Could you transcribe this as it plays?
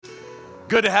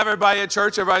Good to have everybody at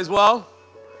church. Everybody's well?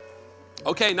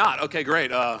 Okay, not. Okay,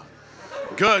 great.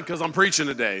 Good, because I'm preaching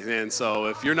today. And so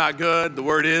if you're not good, the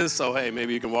word is, so hey,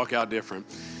 maybe you can walk out different.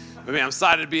 I mean, I'm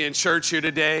excited to be in church here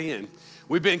today. And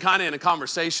we've been kind of in a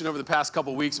conversation over the past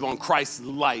couple of weeks on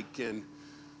Christ-like and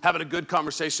having a good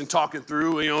conversation, talking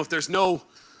through, if there's no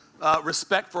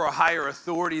respect for a higher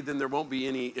authority, then there won't be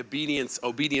any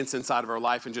obedience inside of our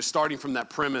life. And just starting from that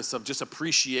premise of just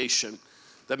appreciation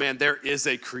that, man, there is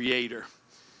a creator.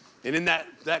 And in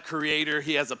that creator,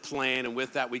 he has a plan. And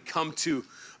with that, we come to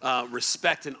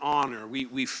respect and honor.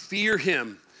 We fear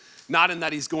him, not in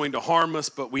that he's going to harm us,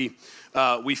 but we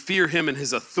fear him and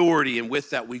his authority. And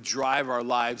with that, we drive our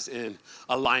lives in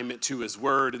alignment to his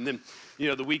word. And then,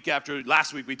 the week after,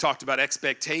 last week, we talked about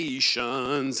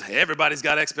expectations. Everybody's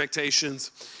got expectations.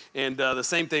 And the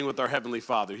same thing with our Heavenly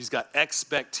Father. He's got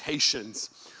expectations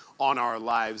on our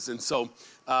lives. And so,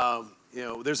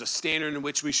 there's a standard in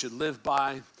which we should live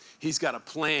by. He's got a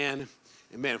plan.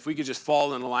 And man, if we could just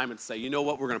fall in alignment and say, you know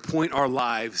what, we're going to point our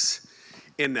lives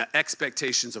in the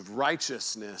expectations of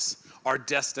righteousness, our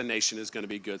destination is going to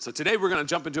be good. So today we're going to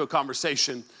jump into a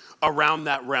conversation around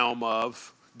that realm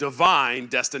of divine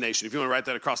destination. If you want to write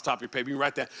that across the top of your paper, you can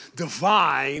write that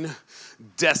divine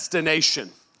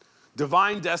destination.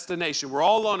 Divine destination. We're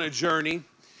all on a journey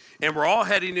and we're all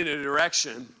heading in a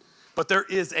direction, but there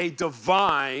is a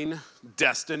divine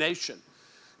destination.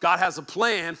 God has a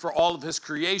plan for all of his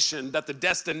creation that the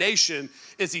destination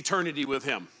is eternity with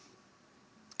him.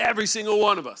 Every single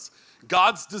one of us.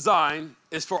 God's design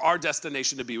is for our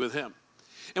destination to be with him.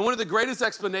 And one of the greatest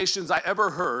explanations I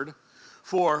ever heard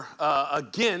for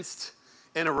against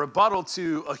and a rebuttal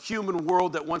to a human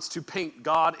world that wants to paint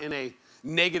God in a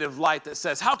negative light that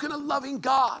says, how can a loving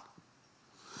God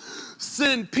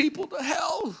send people to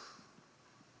hell?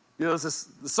 It's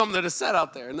something that is said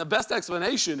out there. And the best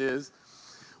explanation is,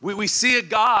 we see a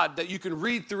God that you can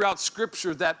read throughout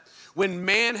Scripture that when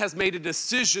man has made a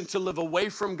decision to live away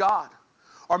from God,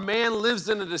 or man lives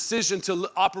in a decision to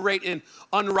operate in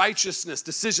unrighteousness,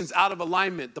 decisions out of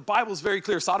alignment, the Bible is very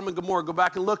clear. Sodom and Gomorrah, go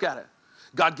back and look at it.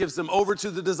 God gives them over to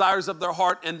the desires of their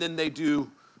heart, and then they do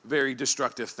very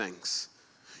destructive things.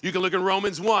 You can look in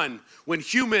Romans 1, when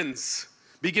humans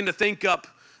begin to think up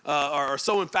or are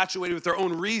so infatuated with their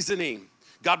own reasoning,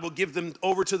 God will give them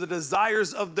over to the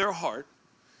desires of their heart,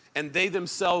 and they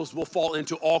themselves will fall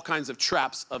into all kinds of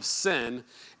traps of sin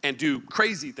and do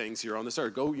crazy things here on this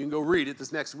earth. You can go read it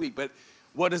this next week. But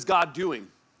what is God doing?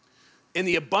 In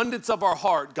the abundance of our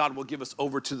heart, God will give us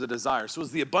over to the desire. So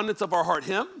is the abundance of our heart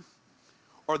him,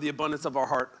 or the abundance of our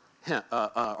heart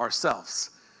ourselves?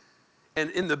 And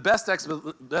in the best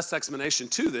explanation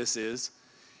to this is,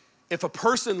 if a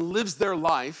person lives their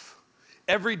life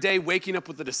every day waking up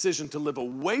with the decision to live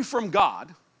away from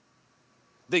God,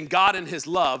 then God in his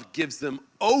love gives them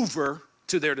over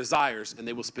to their desires, and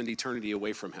they will spend eternity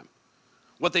away from him.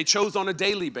 What they chose on a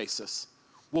daily basis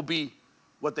will be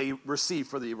what they receive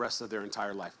for the rest of their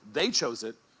entire life. They chose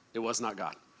it. It was not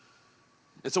God.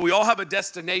 And so we all have a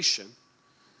destination.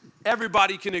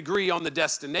 Everybody can agree on the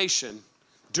destination.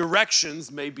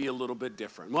 Directions may be a little bit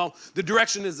different. Well, the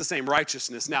direction is the same,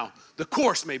 righteousness. Now, the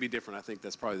course may be different. I think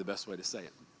that's probably the best way to say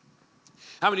it.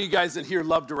 How many of you guys in here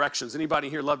love directions? Anybody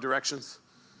here love directions?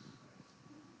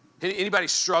 Anybody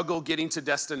struggle getting to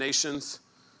destinations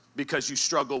because you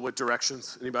struggle with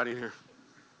directions? Anybody in here?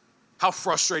 How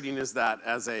frustrating is that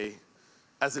as an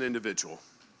individual?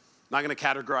 Not going to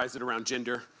categorize it around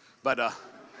gender, but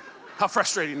how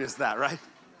frustrating is that, right?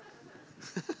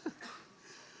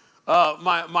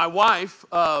 My wife,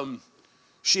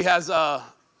 she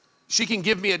can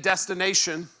give me a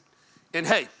destination, and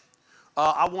hey,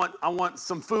 I want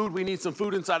some food. We need some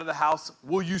food inside of the house.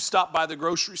 Will you stop by the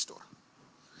grocery store?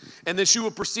 And then she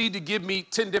will proceed to give me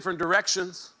 10 different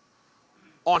directions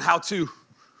on how to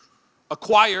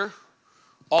acquire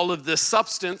all of this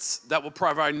substance that will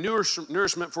provide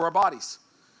nourishment for our bodies.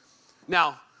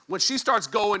 Now, when she starts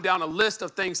going down a list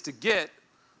of things to get,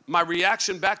 my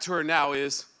reaction back to her now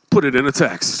is, put it in a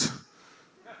text.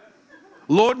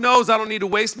 Lord knows I don't need to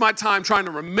waste my time trying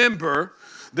to remember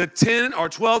the 10 or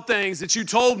 12 things that you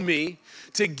told me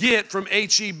to get from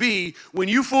H-E-B when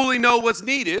you fully know what's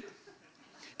needed.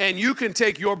 And you can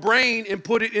take your brain and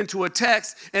put it into a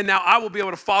text, and now I will be able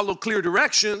to follow clear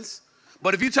directions.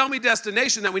 But if you tell me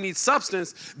destination that we need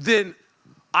substance, then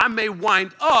I may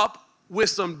wind up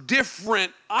with some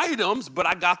different items, but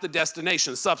I got the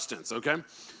destination, substance, okay?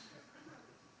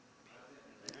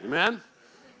 Amen?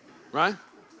 Right?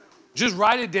 Just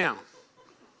write it down.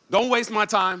 Don't waste my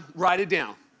time. Write it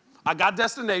down. I got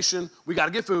destination. We got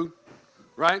to get food,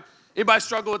 right? Anybody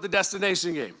struggle with the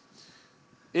destination game?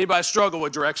 Anybody struggle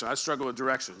with direction? I struggle with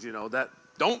directions.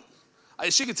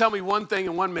 She could tell me one thing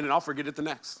in 1 minute, I'll forget it the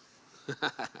next.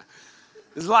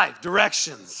 It's life,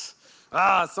 directions.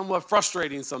 Somewhat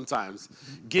frustrating sometimes,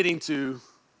 getting to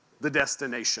the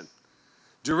destination.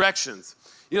 Directions.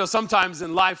 Sometimes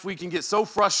in life we can get so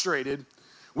frustrated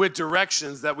with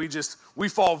directions that we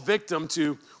fall victim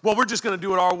to, we're just going to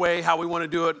do it our way, how we want to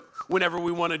do it, whenever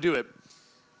we want to do it.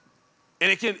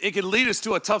 And it can lead us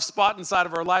to a tough spot inside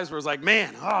of our lives where it's like,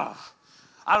 man, I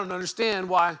don't understand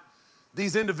why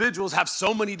these individuals have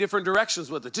so many different directions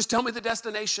with it. Just tell me the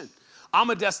destination. I'm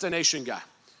a destination guy.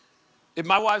 If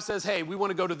my wife says, hey, we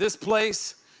want to go to this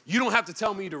place, you don't have to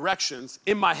tell me directions.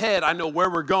 In my head, I know where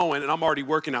we're going, and I'm already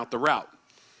working out the route.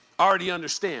 I already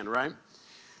understand, right?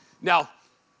 Now,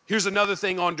 here's another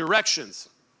thing on directions.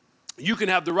 You can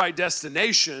have the right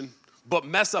destination, but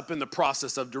mess up in the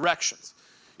process of directions.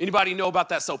 Anybody know about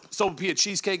that Sopapilla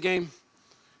cheesecake game?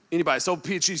 Anybody?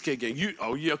 Sopapilla cheesecake game.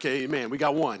 Okay, man, we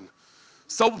got one.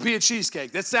 Sopapilla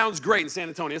cheesecake. That sounds great in San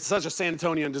Antonio. It's such a San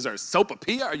Antonian dessert.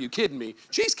 Sopapilla? Are you kidding me?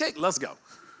 Cheesecake? Let's go.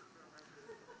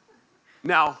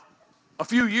 Now, a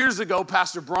few years ago,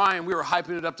 Pastor Brian, we were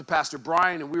hyping it up to Pastor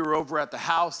Brian, and we were over at the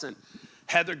house, and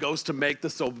Heather goes to make the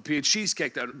Sopapilla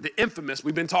cheesecake, the infamous,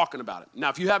 we've been talking about it. Now,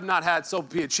 if you have not had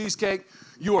Sopapilla cheesecake,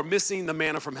 you are missing the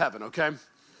manna from heaven, okay?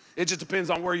 It just depends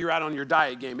on where you're at on your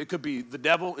diet game. It could be the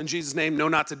devil, in Jesus' name, no,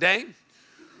 not today.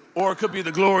 Or it could be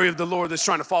the glory of the Lord that's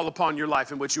trying to fall upon your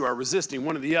life in which you are resisting,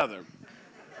 one or the other.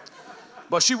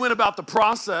 But she went about the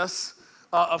process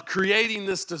of creating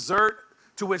this dessert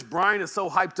to which Brian is so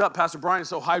hyped up, Pastor Brian is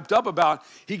so hyped up about.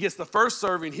 He gets the first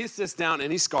serving, he sits down, and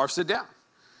he scarfs it down.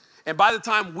 And by the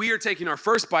time we are taking our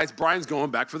first bites, Brian's going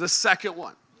back for the second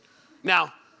one.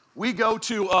 Now, we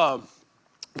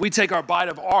take our bite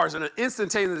of ours, and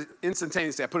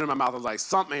instantaneously, I put it in my mouth, I was like,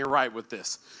 something ain't right with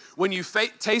this. When you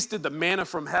tasted the manna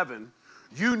from heaven,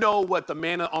 you know what the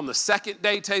manna on the second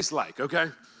day tastes like,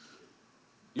 okay?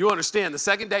 You understand, the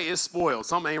second day is spoiled.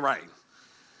 Something ain't right.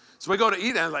 So we go to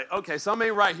eat, and I'm like, okay, something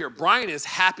ain't right here. Brian is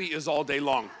happy as all day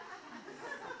long.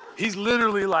 He's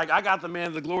literally like, I got the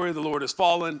manna, the glory of the Lord has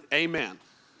fallen, amen.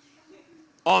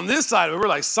 On this side of it, we're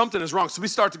like, something is wrong. So we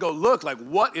start to go look, like,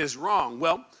 what is wrong?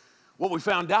 Well, what we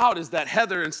found out is that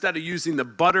Heather, instead of using the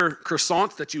butter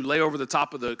croissants that you lay over the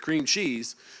top of the cream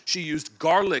cheese, she used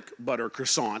garlic butter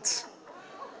croissants.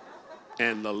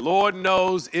 And the Lord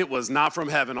knows it was not from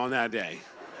heaven on that day.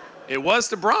 It was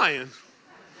to Brian.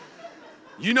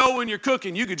 You know when you're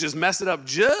cooking, you could just mess it up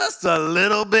just a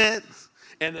little bit,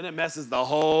 and then it messes the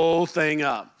whole thing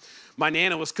up. My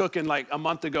Nana was cooking like a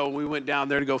month ago when we went down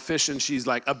there to go fishing. She's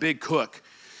like a big cook.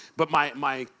 But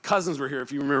my cousins were here.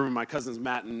 If you remember, my cousins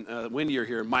Matt and Wendy are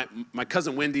here. My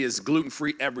cousin Wendy is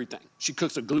gluten-free everything. She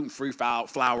cooks a gluten-free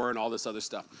flour and all this other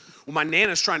stuff. Well, my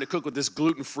Nana's trying to cook with this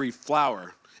gluten-free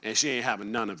flour, and she ain't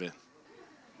having none of it.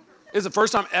 It's the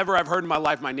first time ever I've heard in my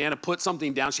life my Nana put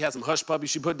something down. She had some hush puppies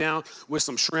she put down with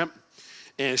some shrimp.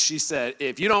 And she said,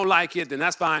 if you don't like it, then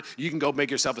that's fine. You can go make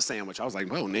yourself a sandwich. I was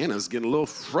like, well, Nana's getting a little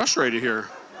frustrated here.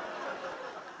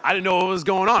 I didn't know what was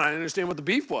going on. I didn't understand what the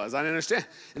beef was. I didn't understand.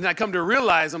 And then I come to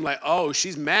realize, I'm like, oh,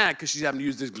 she's mad because she's having to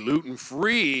use this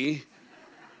gluten-free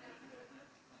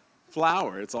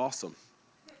flour. It's awesome.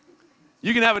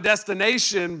 You can have a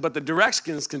destination, but the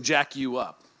directions can jack you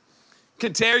up,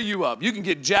 can tear you up. You can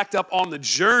get jacked up on the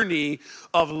journey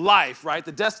of life, right?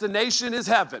 The destination is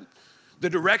heaven. The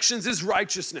directions is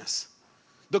righteousness.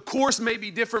 The course may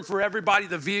be different for everybody.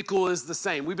 The vehicle is the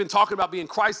same. We've been talking about being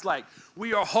Christ-like.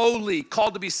 We are holy,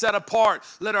 called to be set apart.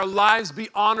 Let our lives be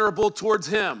honorable towards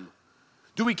Him.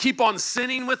 Do we keep on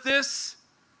sinning with this?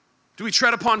 Do we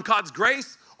tread upon God's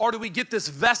grace? Or do we get this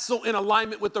vessel in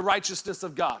alignment with the righteousness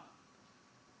of God?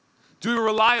 Do we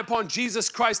rely upon Jesus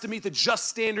Christ to meet the just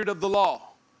standard of the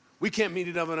law? We can't meet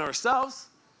it of it ourselves.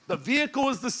 The vehicle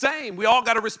is the same. We all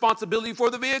got a responsibility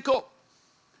for the vehicle.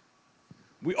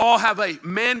 We all have a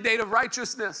mandate of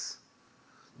righteousness.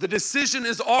 The decision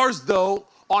is ours, though,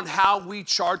 on how we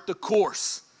chart the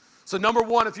course. So number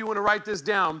one, if you want to write this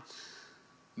down,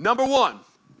 number one,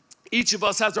 each of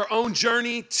us has our own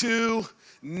journey to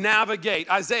navigate.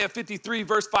 Isaiah 53,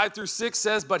 verse 5 through 6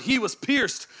 says, but He was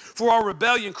pierced for our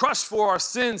rebellion, crushed for our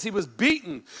sins. He was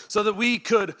beaten so that we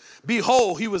could be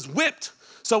whole. He was whipped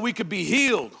so we could be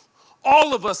healed.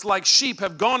 All of us, like sheep,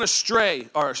 have gone astray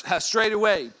or have strayed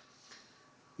away.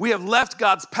 We have left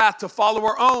God's path to follow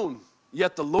our own,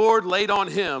 yet the Lord laid on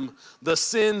Him the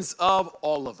sins of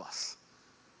all of us.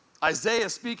 Isaiah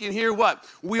speaking here, what?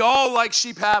 We all, like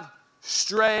sheep, have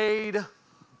strayed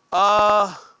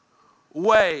away.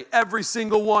 Every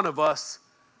single one of us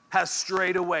has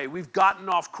strayed away. We've gotten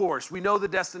off course. We know the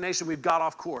destination, we've got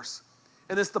off course.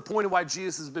 And this is the point of why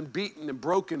Jesus has been beaten and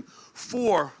broken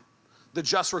for the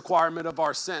just requirement of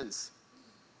our sins.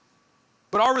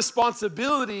 But our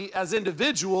responsibility as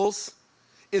individuals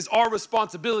is our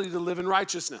responsibility to live in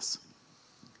righteousness.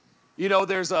 You know,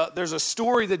 there's a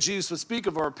story that Jesus would speak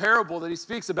of, or a parable that he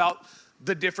speaks about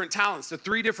the different talents, the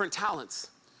 3 different talents.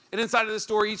 And inside of the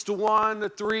story, each to 1, to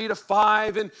 3, to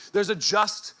 5, and there's a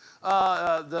just,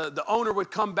 the owner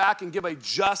would come back and give a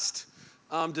just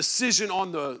decision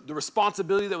on the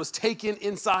responsibility that was taken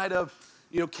inside of,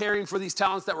 caring for these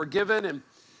talents that were given. And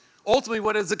ultimately,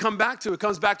 what does it come back to? It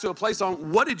comes back to a place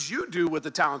on what did you do with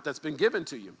the talent that's been given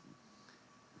to you?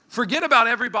 Forget about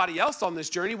everybody else on this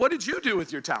journey. What did you do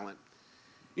with your talent?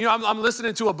 I'm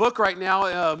listening to a book right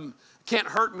now, Can't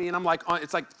Hurt Me, and I'm like,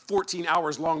 it's like 14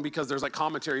 hours long because there's like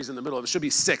commentaries in the middle of it. It should be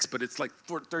 6, but it's like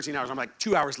 13 hours. I'm like,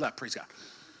 2 hours left, praise God.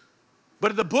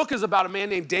 But the book is about a man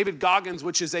named David Goggins,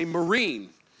 which is a Marine.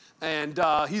 And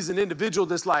he's an individual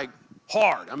that's like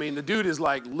hard. I mean, the dude is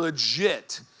like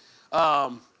legit.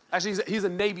 Actually, he's a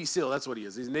Navy SEAL. That's what he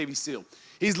is. He's a Navy SEAL.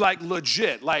 He's like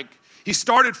legit. Like he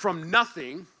started from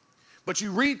nothing. But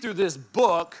you read through this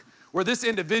book where this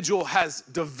individual has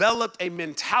developed a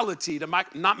mentality to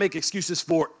not make excuses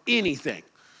for anything.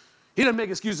 He doesn't make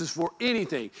excuses for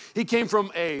anything. He came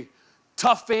from a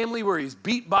tough family where he's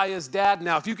beat by his dad.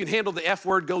 Now, if you can handle the F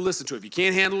word, go listen to it. If you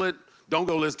can't handle it, don't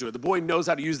go listen to it. The boy knows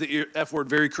how to use the F word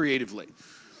very creatively.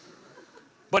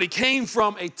 But he came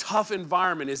from a tough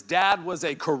environment. His dad was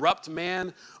a corrupt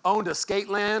man, owned a skate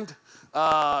land,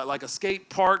 like a skate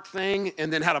park thing,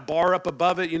 and then had a bar up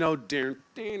above it,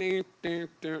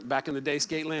 back in the day,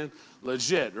 skate land.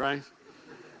 Legit, right?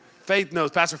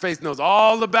 Pastor Faith knows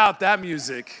all about that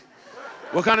music.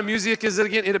 What kind of music is it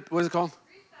again? What is it called?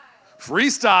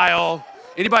 Freestyle.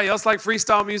 Anybody else like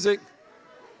freestyle music?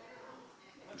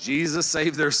 Jesus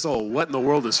save their soul. What in the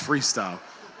world is freestyle?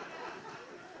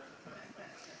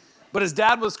 But his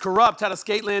dad was corrupt, had a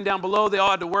skate land down below. They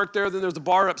all had to work there. Then there was a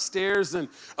bar upstairs, and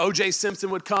O.J. Simpson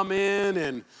would come in,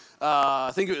 and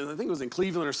I think it was in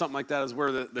Cleveland or something like that is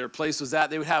where their place was at.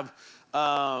 They would have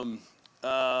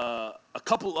a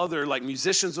couple other like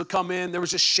musicians would come in. There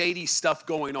was just shady stuff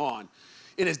going on.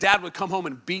 And his dad would come home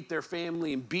and beat their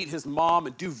family and beat his mom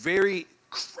and do very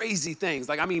crazy things.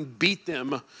 Beat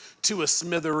them to a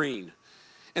smithereen.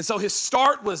 And so his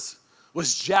start was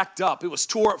jacked up. It was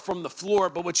tore up from the floor.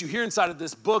 But what you hear inside of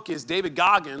this book is David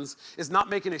Goggins is not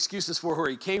making excuses for where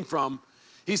he came from.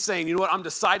 He's saying, you know what, I'm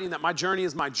deciding that my journey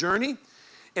is my journey.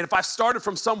 And if I started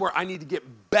from somewhere, I need to get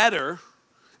better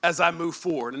as I move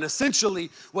forward. And essentially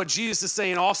what Jesus is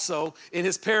saying also in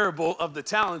his parable of the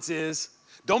talents is,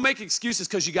 don't make excuses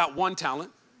because you got one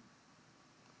talent.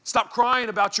 Stop crying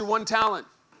about your one talent.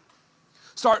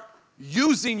 Start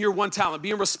using your one talent,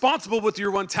 being responsible with your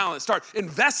one talent. Start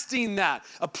investing that,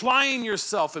 applying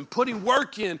yourself and putting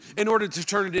work in order to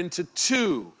turn it into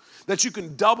 2, that you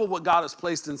can double what God has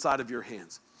placed inside of your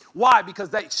hands. Why? Because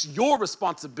that's your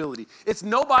responsibility. It's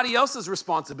nobody else's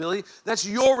responsibility. That's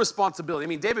your responsibility. I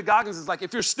mean, David Goggins is like,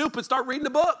 if you're stupid, start reading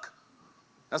the book.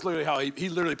 That's literally how he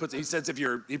literally puts it. He says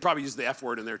he probably used the F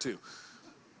word in there too.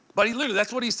 But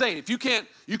that's what he's saying. If you can't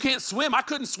swim, I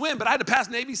couldn't swim, but I had to pass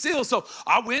Navy SEAL. So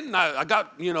I went and I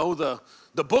got,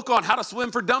 the book on how to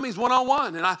swim for dummies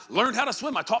 101. And I learned how to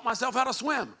swim. I taught myself how to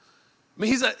swim. I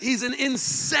mean, he's an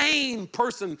insane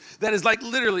person that is like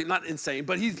literally not insane,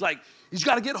 but he's like, you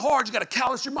got to get hard. You got to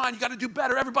callous your mind. You got to do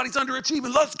better. Everybody's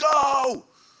underachieving. Let's go.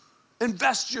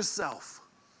 Invest yourself.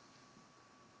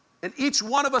 And each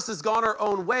one of us has gone our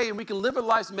own way, and we can live our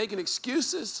lives making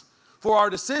excuses for our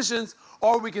decisions,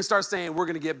 or we can start saying we're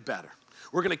going to get better.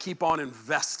 We're going to keep on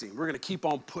investing. We're going to keep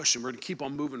on pushing. We're going to keep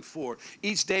on moving forward.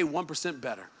 Each day, 1%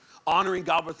 better. Honoring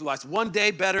God with our lives. One day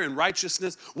better in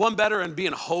righteousness. One better in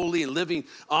being holy and living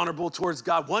honorable towards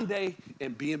God. One day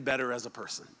in being better as a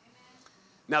person.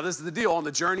 Now, this is the deal. On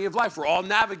the journey of life, we're all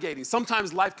navigating.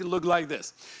 Sometimes life can look like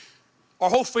this. Our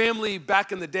whole family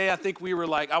back in the day, I think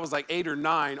I was like 8 or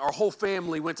 9. Our whole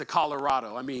family went to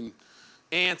Colorado. I mean,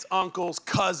 aunts, uncles,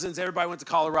 cousins, everybody went to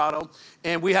Colorado.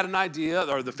 And we had an idea,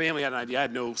 or the family had an idea. I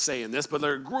had no say in this, but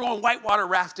they're going whitewater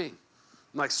rafting.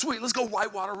 I'm like, sweet, let's go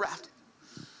whitewater rafting.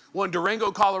 Well, in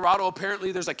Durango, Colorado,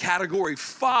 apparently there's a Category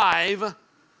 5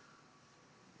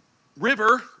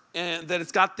 river, and that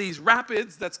it's got these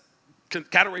rapids that's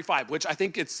Category 5, which I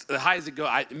think it's the highest it goes,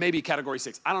 maybe Category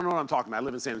 6. I don't know what I'm talking about. I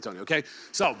live in San Antonio, okay?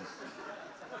 So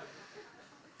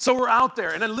we're out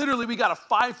there, and then literally we got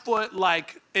a 5-foot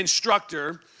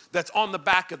instructor that's on the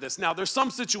back of this. Now, there's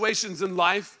some situations in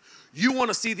life you want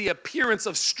to see the appearance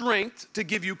of strength to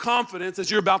give you confidence as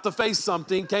you're about to face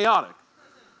something chaotic.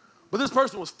 But this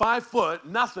person was 5 foot,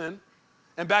 nothing,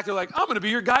 And back there like, I'm going to be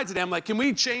your guide today. I'm like, can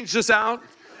we change this out?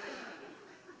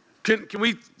 Can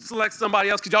we select somebody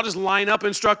else? Could y'all just line up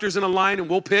instructors in a line and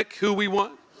we'll pick who we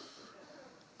want?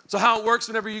 So how it works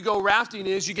whenever you go rafting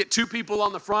is you get two people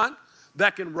on the front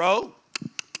that can row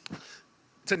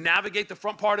to navigate the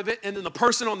front part of it. And then the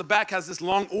person on the back has this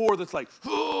long oar that's like,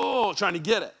 oh, trying to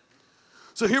get it.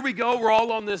 So here we go. We're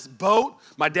all on this boat.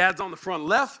 My dad's on the front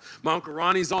left. My Uncle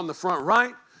Ronnie's on the front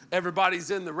right.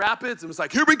 Everybody's in the rapids. And it's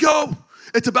like, here we go.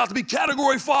 It's about to be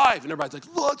category 5. And everybody's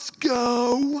like, let's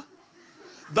go.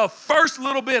 The first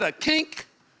little bit of kink,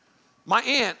 my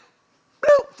aunt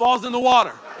bloop, falls in the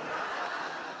water.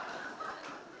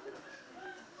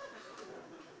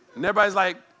 And everybody's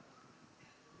like,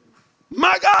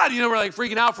 my God, we're like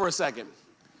freaking out for a second.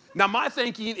 Now my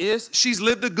thinking is she's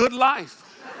lived a good life.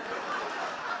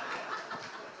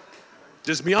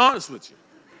 Just be honest with you.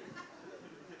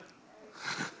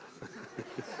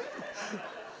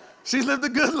 She's lived a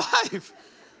good life.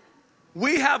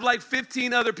 We have like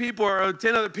 15 other people or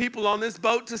 10 other people on this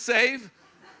boat to save.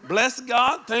 Bless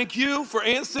God. Thank you for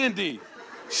Aunt Cindy.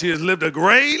 She has lived a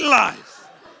great life.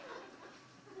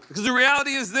 Because the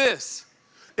reality is this.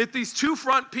 If these two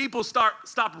front people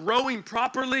stop rowing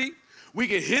properly, we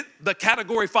can hit the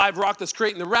category 5 rock that's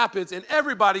creating the rapids and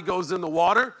everybody goes in the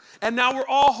water and now we're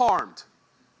all harmed.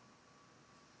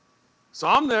 So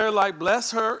I'm there like,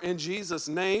 bless her in Jesus'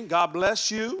 name. God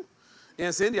bless you.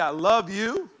 Aunt Cindy, I love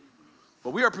you.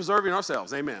 But we are preserving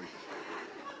ourselves. Amen.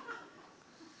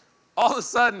 All of a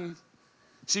sudden,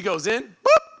 she goes in.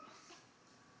 Boop.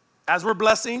 As we're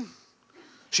blessing,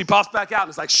 she pops back out and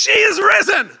it's like, she is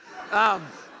risen.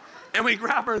 And we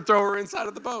grab her and throw her inside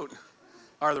of the boat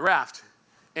or the raft.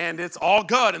 And it's all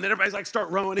good. And then everybody's like, start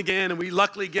rowing again. And we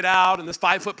luckily get out. And this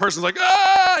 5-foot person's like,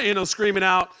 ah, screaming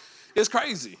out. It's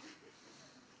crazy.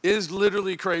 It is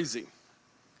literally crazy.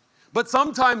 But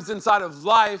sometimes inside of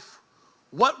life,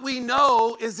 what we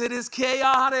know is it is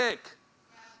chaotic.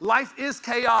 Life is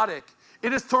chaotic.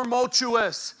 It is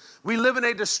tumultuous. We live in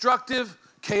a destructive,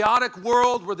 chaotic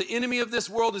world where the enemy of this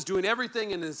world is doing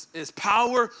everything in his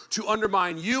power to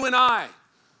undermine you and I.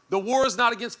 The war is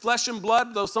not against flesh and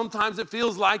blood, though sometimes it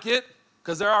feels like it,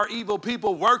 because there are evil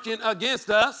people working against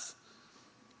us.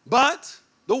 But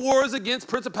the war is against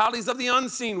principalities of the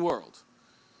unseen world.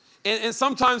 And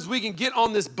sometimes we can get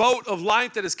on this boat of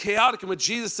life that is chaotic. And when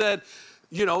Jesus said,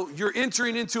 you're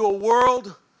entering into a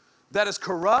world that is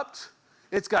corrupt.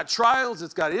 It's got trials,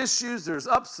 it's got issues, there's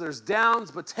ups, there's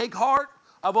downs, but take heart,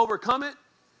 I've overcome it.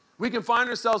 We can find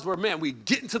ourselves where, man, we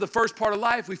get into the first part of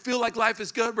life, we feel like life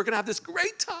is good, we're going to have this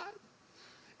great time.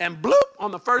 And bloop, on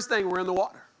the first thing, we're in the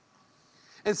water.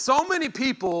 And so many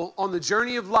people on the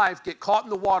journey of life get caught in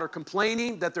the water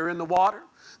complaining that they're in the water,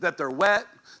 that they're wet,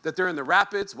 that they're in the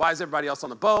rapids. Why is everybody else on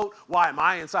the boat? Why am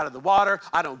I inside of the water?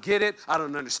 I don't get it. I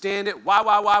don't understand it.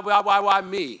 Why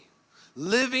me?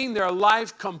 Living their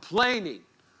life complaining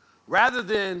rather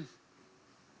than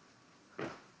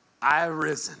I have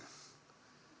risen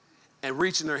and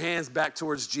reaching their hands back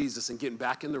towards Jesus and getting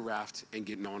back in the raft and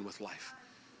getting on with life.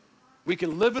 We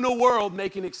can live in a world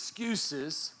making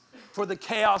excuses for the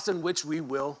chaos in which we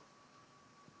will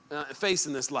face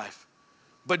in this life.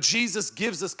 But Jesus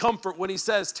gives us comfort when he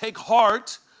says, take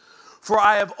heart, for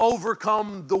I have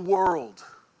overcome the world.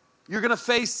 You're going to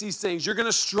face these things. You're going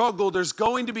to struggle. There's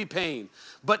going to be pain.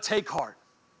 But take heart.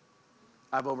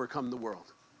 I've overcome the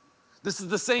world. This is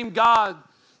the same God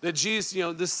that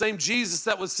Jesus, this same Jesus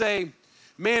that would say,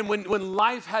 man, when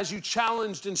life has you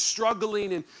challenged and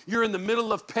struggling and you're in the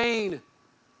middle of pain,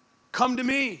 come to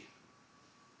me,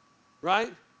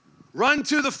 right? Run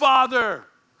to the Father.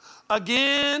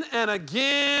 Again and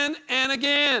again and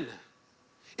again.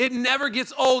 It never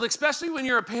gets old, especially when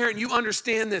you're a parent, you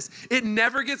understand this. It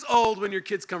never gets old when your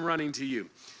kids come running to you.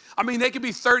 I mean, they could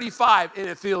be 35 and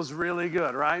it feels really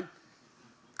good, right?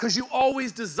 Because you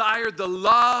always desire the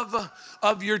love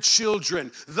of your children,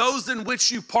 those in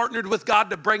which you've partnered with God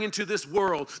to bring into this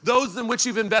world, those in which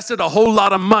you've invested a whole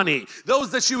lot of money, those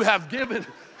that you have given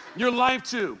your life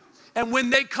to. And when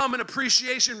they come in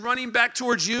appreciation running back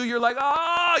towards you, you're like,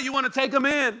 you want to take them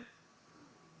in.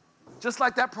 Just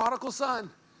like that prodigal son.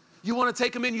 You want to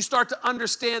take them in. You start to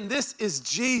understand this is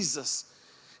Jesus.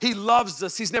 He loves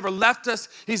us. He's never left us.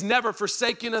 He's never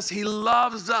forsaken us. He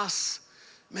loves us.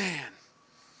 Man.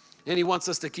 And he wants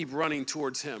us to keep running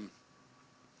towards him.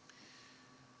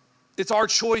 It's our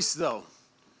choice, though.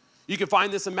 You can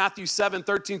find this in Matthew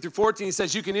 7:13-14. He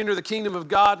says you can enter the kingdom of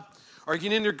God, or you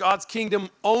can enter God's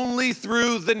kingdom only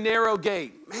through the narrow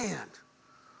gate. Man,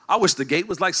 I wish the gate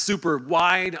was like super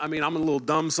wide. I mean, I'm a little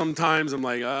dumb sometimes. I'm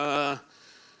like, I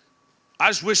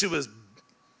just wish it was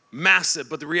massive,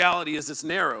 but the reality is it's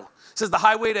narrow. It says the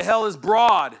highway to hell is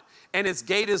broad and its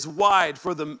gate is wide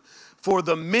for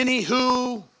the many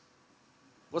who,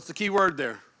 what's the key word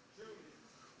there?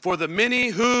 For the many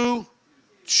who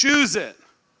choose it.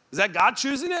 Is that God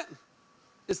choosing it?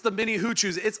 It's the many who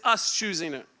choose it. It's us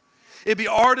choosing it. It'd be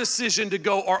our decision to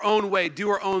go our own way, do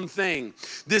our own thing.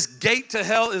 This gate to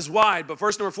hell is wide, but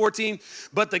verse number 14,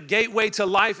 but the gateway to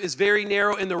life is very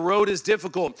narrow and the road is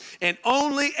difficult, and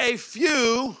only a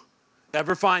few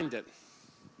ever find it.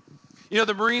 You know,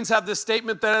 the Marines have this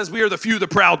statement that as we are the few, the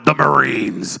proud, the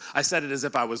Marines. I said it as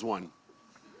if I was one.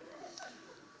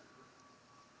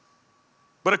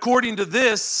 But according to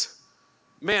this,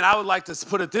 man, I would like to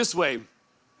put it this way.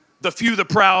 The few, the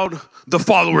proud, the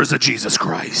followers of Jesus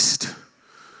Christ.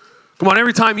 Come on,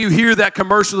 every time you hear that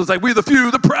commercial, it's like, we're the few,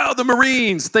 the proud, the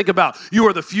Marines. Think about, you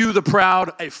are the few, the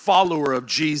proud, a follower of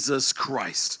Jesus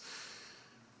Christ.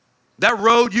 That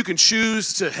road you can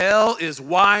choose to hell is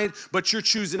wide, but you're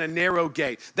choosing a narrow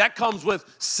gate. That comes with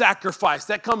sacrifice.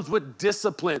 That comes with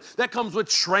discipline. That comes with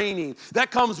training. That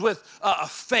comes with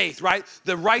faith, right?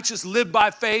 The righteous live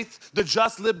by faith. The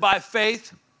just live by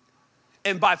faith.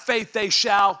 And by faith they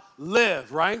shall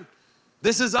live, right?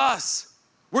 This is us.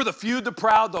 We're the few, the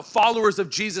proud, the followers of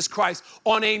Jesus Christ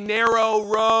on a narrow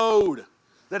road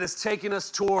that is taking us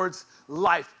towards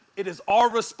life. It is our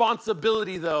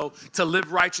responsibility, though, to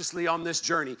live righteously on this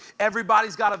journey.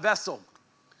 Everybody's got a vessel.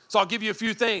 So I'll give you a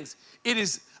few things. It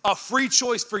is a free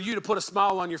choice for you to put a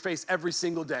smile on your face every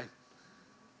single day.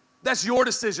 That's your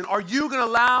decision. Are you going to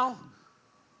allow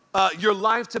your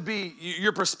life to be,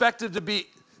 your perspective to be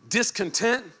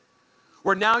discontent,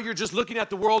 where now you're just looking at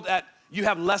the world at you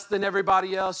have less than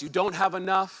everybody else, you don't have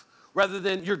enough, rather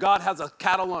than your God has a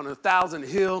cattle on 1,000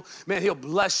 hill. Man, he'll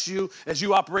bless you as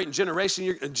you operate in generosity.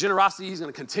 He's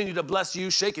going to continue to bless you,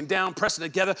 shaking down, pressing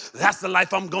together. That's the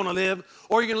life I'm going to live.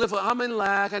 Or you're going to live, I'm in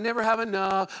lack, I never have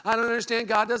enough, I don't understand,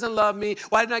 God doesn't love me,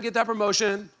 why didn't I get that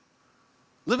promotion?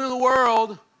 Living in the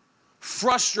world,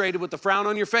 frustrated with the frown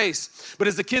on your face. But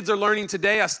as the kids are learning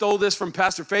today, I stole this from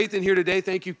Pastor Faith in here today.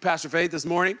 Thank you, Pastor Faith, this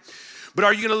morning. But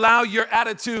are you going to allow your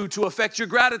attitude to affect your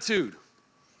gratitude?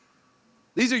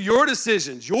 These are your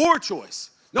decisions, your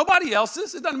choice. Nobody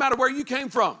else's. It doesn't matter where you came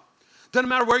from. It doesn't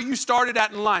matter where you started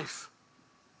at in life.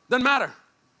 Doesn't matter.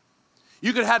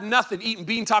 You could have nothing eating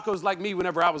bean tacos like me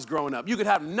whenever I was growing up. You could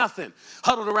have nothing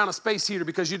huddled around a space heater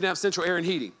because you didn't have central air and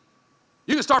heating.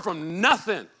 You can start from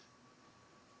nothing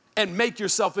and make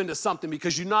yourself into something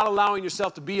because you're not allowing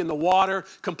yourself to be in the water,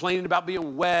 complaining about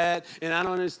being wet, and I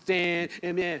don't understand,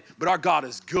 and man, but our God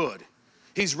is good.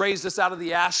 He's raised us out of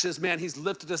the ashes, man. He's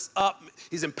lifted us up.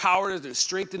 He's empowered us and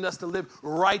strengthened us to live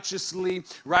righteously,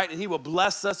 right? And he will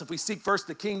bless us. If we seek first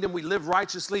the kingdom, we live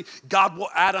righteously, God will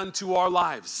add unto our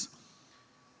lives.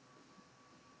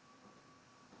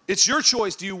 It's your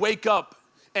choice. Do you wake up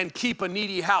and keep a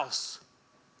needy house?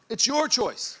 It's your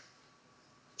choice.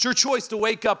 It's your choice to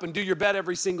wake up and do your bed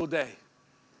every single day.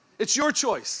 It's your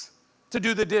choice to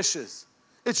do the dishes.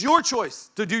 It's your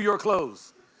choice to do your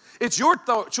clothes. It's your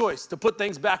choice to put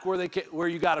things back where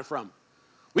you got it from.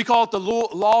 We call it the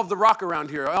law of the rock around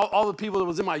here. All the people that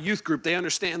was in my youth group, they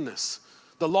understand this.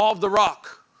 The law of the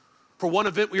rock. For one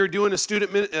event we were doing in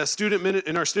our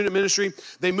student ministry,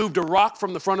 they moved a rock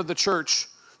from the front of the church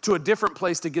to a different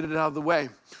place to get it out of the way.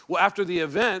 Well, after the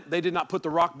event, they did not put the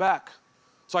rock back.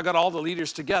 So I got all the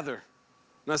leaders together,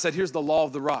 and I said, here's the law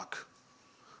of the rock.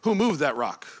 Who moved that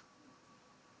rock?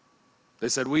 They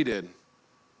said, we did.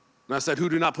 And I said, who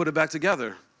did not put it back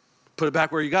together? Put it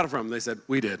back where you got it from. They said,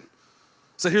 we did.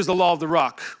 So here's the law of the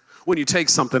rock. When you take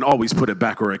something, always put it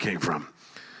back where it came from.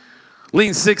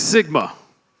 Lean Six Sigma,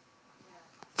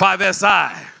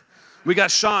 5SI. We got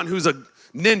Sean, who's a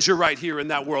ninja right here in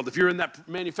that world. If you're in that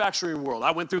manufacturing world,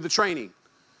 I went through the training.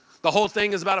 The whole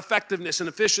thing is about effectiveness and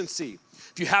efficiency.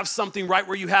 If you have something right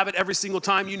where you have it every single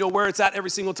time, you know where it's at every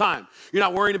single time. You're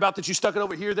not worrying about that you stuck it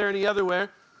over here, there, and the other way.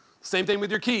 Same thing with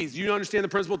your keys. You understand the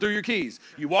principle through your keys.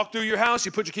 You walk through your house,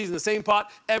 you put your keys in the same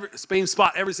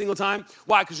spot every single time.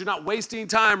 Why? Because you're not wasting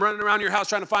time running around your house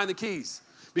trying to find the keys.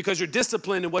 Because you're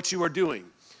disciplined in what you are doing.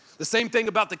 The same thing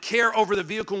about the care over the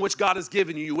vehicle in which God has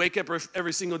given you. You wake up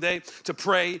every single day to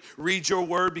pray, read your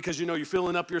word because you know you're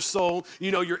filling up your soul.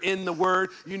 You know you're in the word.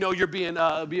 You know you're being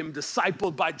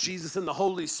discipled by Jesus and the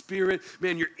Holy Spirit.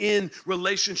 Man, you're in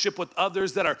relationship with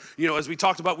others that are, as we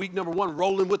talked about week number 1,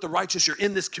 rolling with the righteous. You're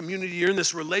in this community. You're in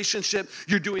this relationship.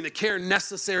 You're doing the care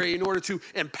necessary in order to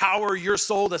empower your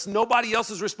soul. That's nobody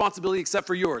else's responsibility except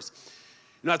for yours.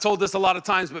 I told this a lot of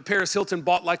times, but Paris Hilton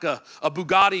bought like a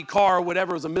Bugatti car or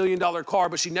whatever. It was $1 million car,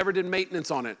 but she never did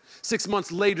maintenance on it. 6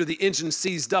 months later, the engine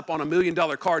seized up on $1 million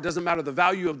car. It doesn't matter the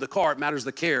value of the car. It matters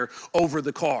the care over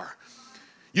the car.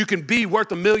 You can be worth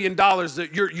 $1 million. That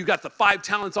you got the 5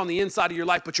 talents on the inside of your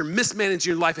life, but you're mismanaging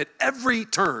your life at every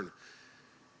turn.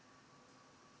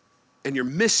 And you're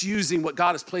misusing what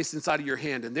God has placed inside of your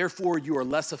hand, and therefore you are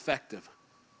less effective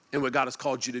in what God has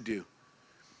called you to do.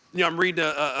 You know, I'm reading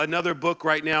another book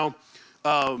right now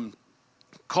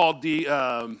called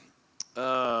The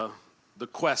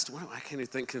Quest. I can't even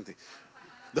think.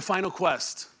 The Final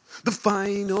Quest. The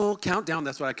Final Countdown.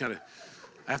 That's what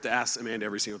I have to ask Amanda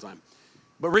every single time.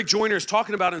 But Rick Joyner is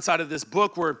talking about inside of this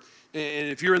book where, and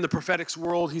if you're in the prophetics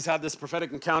world, he's had this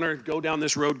prophetic encounter. Go down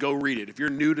this road, go read it. If you're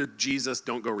new to Jesus,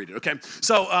 don't go read it, okay?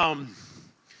 So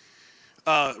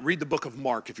read the book of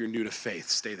Mark if you're new to faith.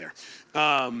 Stay there.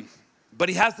 But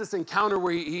he has this encounter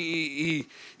where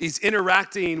he's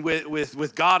interacting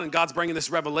with God, and God's bringing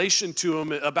this revelation to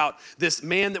him about this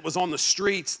man that was on the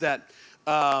streets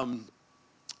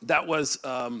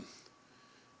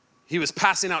he was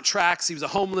passing out tracts. He was a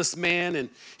homeless man, and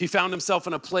he found himself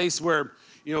in a place where,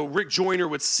 you know, Rick Joyner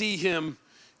would see him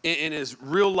in his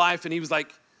real life, and he was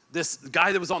like, this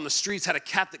guy that was on the streets had a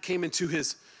cat that came into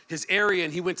his area,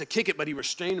 and he went to kick it, but he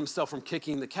restrained himself from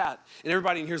kicking the cat. And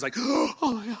everybody in here is like, oh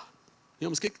my God, he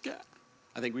almost kicked the cat.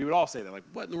 I think we would all say that, like,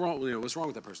 what's wrong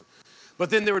with that person? But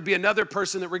then there would be another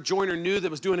person that Rick Joyner knew that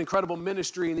was doing incredible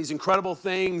ministry and these incredible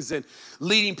things and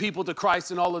leading people to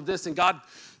Christ and all of this. And God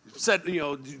said, you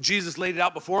know, Jesus laid it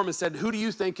out before him and said, who do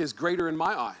you think is greater in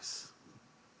my eyes?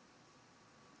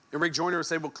 And Rick Joyner would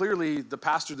say, well, clearly the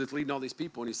pastor that's leading all these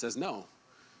people. And he says, no.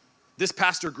 This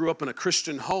pastor grew up in a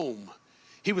Christian home.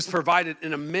 He was provided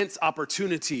an immense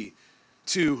opportunity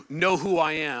to know who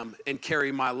I am and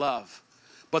carry my love.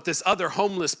 But this other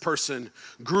homeless person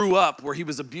grew up where he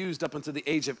was abused up until the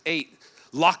age of 8,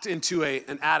 locked into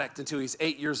an attic until he's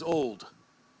 8 years old.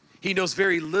 He knows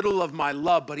very little of my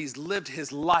love, but he's lived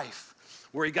his life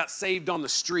where he got saved on the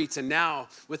streets, and now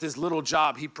with his little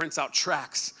job, he prints out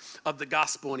tracts of the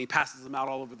gospel and he passes them out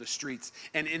all over the streets.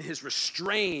 And in his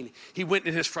restraint, he went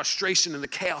in his frustration and the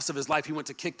chaos of his life, he went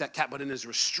to kick that cat, but in his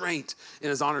restraint, in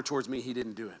his honor towards me, he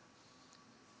didn't do it.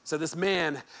 So this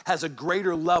man has a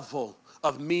greater level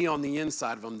of me on the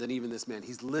inside of him than even this man.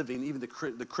 He's living, even the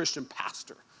Christian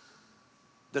pastor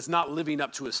that's not living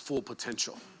up to his full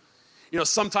potential. You know,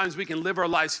 sometimes we can live our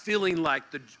lives feeling like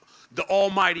the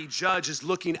almighty judge is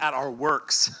looking at our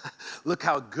works. Look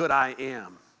how good I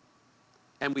am.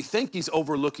 And we think he's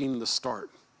overlooking the start.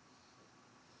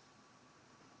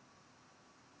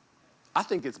 I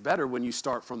think it's better when you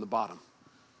start from the bottom,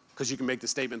 because you can make the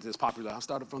statement that's popular, I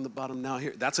started from the bottom, now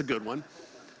here. That's a good one.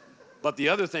 But the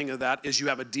other thing of that is you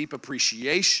have a deep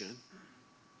appreciation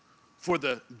for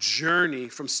the journey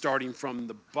from starting from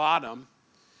the bottom,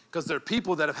 because there are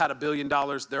people that have had $1 billion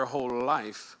their whole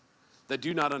life that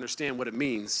do not understand what it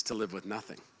means to live with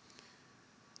nothing.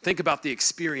 Think about the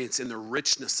experience and the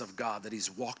richness of God that he's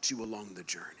walked you along the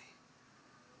journey.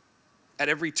 At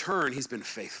every turn, he's been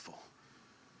faithful.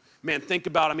 Man, think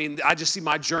about, I just see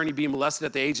my journey being molested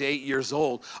at the age of 8 years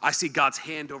old. I see God's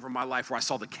hand over my life where I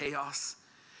saw the chaos,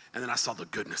 and then I saw the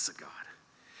goodness of God.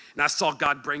 And I saw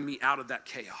God bring me out of that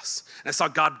chaos. And I saw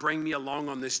God bring me along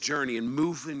on this journey and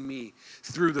moving me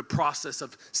through the process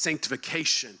of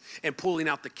sanctification and pulling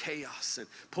out the chaos and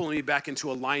pulling me back into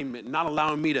alignment, and not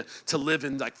allowing me to live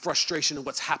in like frustration of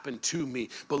what's happened to me,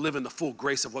 but live in the full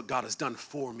grace of what God has done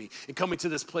for me. And coming to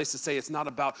this place to say it's not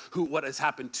about what has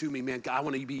happened to me, man. God, I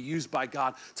want to be used by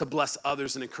God to bless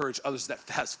others and encourage others that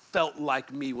has felt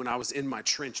like me when I was in my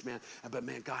trench, man. But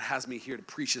man, God has me here to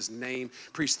preach his name,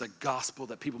 preach the gospel,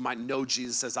 that people might know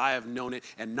Jesus as I have known it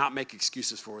and not make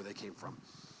excuses for where they came from.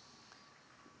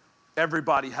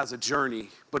 Everybody has a journey,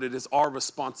 but it is our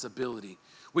responsibility.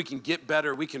 We can get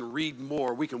better, we can read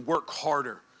more, we can work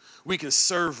harder, we can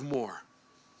serve more.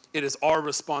 It is our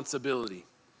responsibility.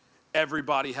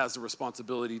 Everybody has the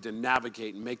responsibility to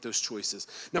navigate and make those choices.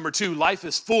 Number 2, life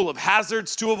is full of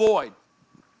hazards to avoid.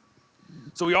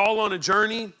 So we're all on a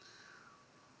journey.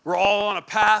 We're all on a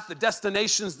path. The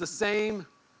destination's the same.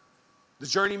 The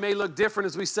journey may look different,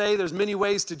 as we say. There's many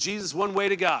ways to Jesus, one way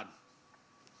to God.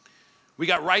 We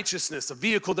got righteousness, a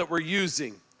vehicle that we're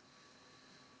using.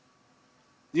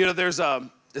 You know,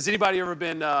 has anybody ever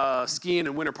been skiing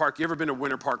in Winter Park? You ever been to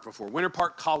Winter Park before? Winter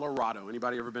Park, Colorado.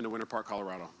 Anybody ever been to Winter Park,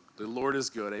 Colorado? The Lord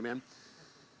is good, amen?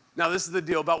 Now, this is the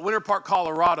deal about Winter Park,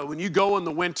 Colorado. When you go in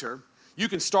the winter, you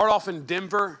can start off in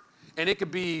Denver, and it could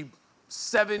be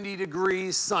 70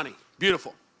 degrees, sunny,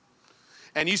 beautiful.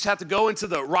 And you just have to go into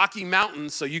the Rocky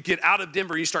Mountains, so you get out of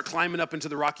Denver, you start climbing up into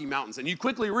the Rocky Mountains. And you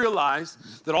quickly realize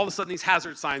that all of a sudden these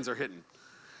hazard signs are hitting.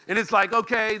 And it's like,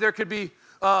 okay, there could be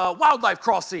wildlife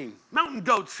crossing. Mountain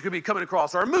goats could be coming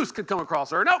across, or a moose could come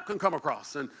across, or an elk can come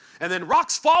across. And then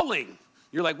rocks falling.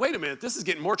 You're like, wait a minute, this is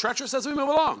getting more treacherous as we move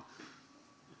along.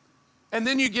 And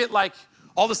then you get like,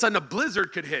 all of a sudden a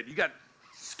blizzard could hit. You got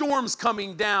storms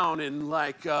coming down and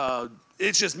like,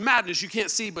 it's just madness. You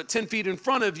can't see but 10 feet in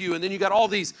front of you. And then you got all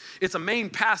these, it's a main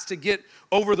pass to get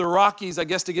over the Rockies, I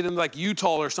guess to get into like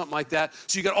Utah or something like that.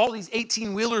 So you got all these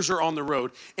 18-wheelers are on the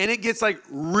road and it gets like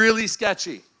really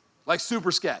sketchy, like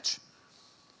super sketch.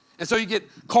 And so you get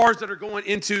cars that are going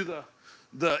into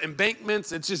the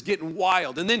embankments. It's just getting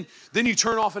wild. And then you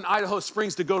turn off in Idaho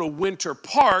Springs to go to Winter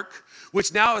Park,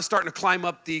 which now is starting to climb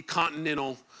up the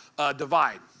Continental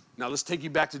Divide. Now let's take you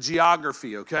back to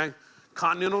geography, okay?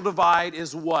 Continental Divide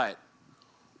is what?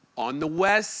 On the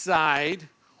west side,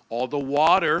 all the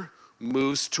water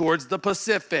moves towards the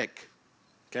Pacific.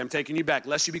 Okay, I'm taking you back.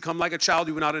 Lest you become like a child,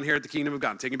 you will not inherit the kingdom of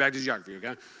God. I'm taking you back to geography,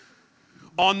 okay?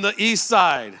 On the east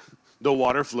side, the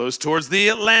water flows towards the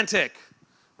Atlantic,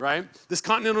 right? This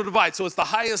Continental Divide. So it's the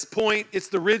highest point. It's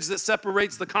the ridge that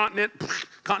separates the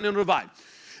Continental Divide.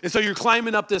 And so you're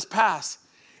climbing up this pass,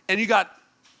 and you got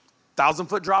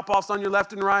 1,000-foot drop-offs on your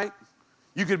left and right.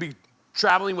 You could be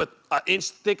traveling with an inch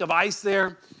thick of ice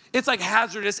there. It's like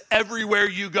hazardous everywhere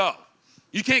you go.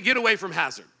 You can't get away from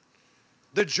hazard.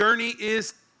 The journey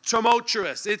is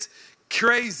tumultuous. It's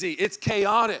crazy. It's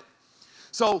chaotic.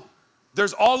 So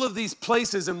there's all of these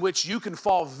places in which you can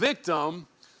fall victim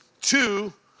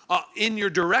to in your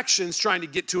directions trying to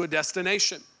get to a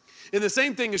destination. And the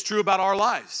same thing is true about our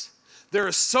lives. There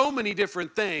are so many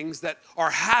different things that are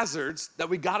hazards that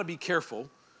we got to be careful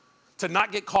to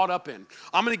not get caught up in.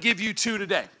 I'm going to give you 2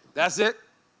 today. That's it.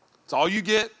 That's all you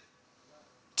get.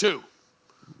 2.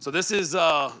 So this is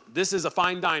a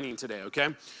fine dining today, okay?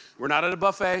 We're not at a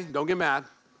buffet. Don't get mad,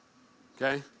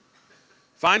 okay?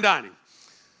 Fine dining.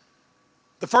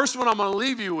 The first one I'm going to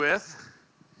leave you with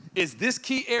is this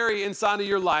key area inside of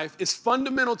your life is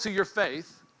fundamental to your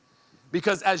faith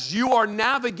because as you are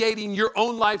navigating your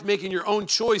own life, making your own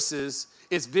choices,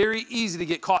 it's very easy to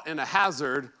get caught in a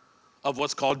hazard of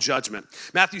what's called judgment.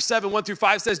 Matthew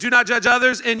 7:1-5 says, "Do not judge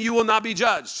others, and you will not be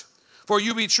judged. For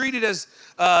you will be treated as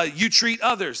you treat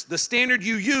others. The standard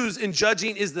you use in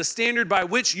judging is the standard by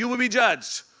which you will be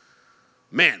judged."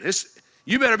 Man,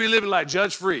 you better be living like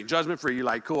judgment-free. You're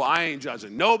like, cool, I ain't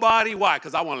judging nobody. Why?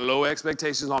 Because I want low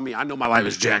expectations on me. I know my life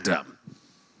is jacked up.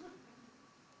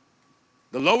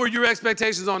 The lower your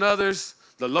expectations on others,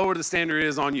 the lower the standard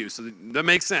is on you. So that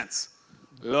makes sense.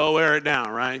 Lower it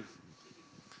down, right?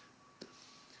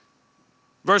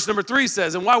 Verse number 3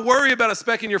 says, "And why worry about a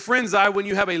speck in your friend's eye when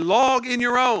you have a log in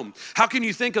your own? How can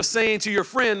you think of saying to your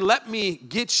friend, 'Let me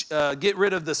get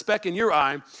rid of the speck in your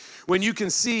eye,' when you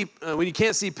can't see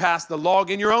past the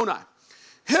log in your own eye?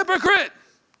 Hypocrite!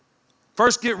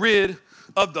 First get rid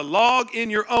of the log in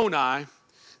your own eye,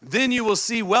 then you will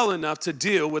see well enough to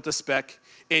deal with the speck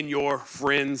in your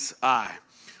friend's eye."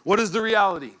 What is the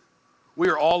reality? We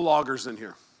are all loggers in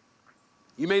here.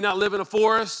 You may not live in a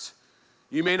forest.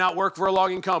 You may not work for a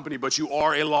logging company, but you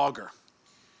are a logger.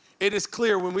 It is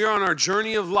clear when we are on our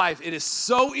journey of life, it is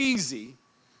so easy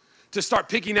to start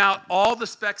picking out all the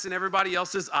specks in everybody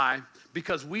else's eye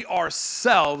because we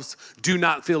ourselves do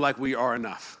not feel like we are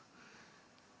enough.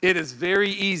 It is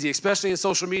very easy, especially in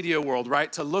social media world,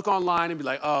 right, to look online and be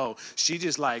like, oh, she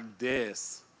just like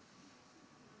this.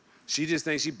 She just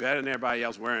thinks she's better than everybody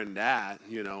else wearing that,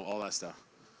 all that stuff.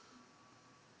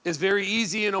 It's very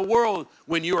easy in a world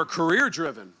when you are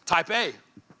career-driven, type A,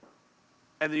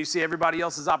 and then you see everybody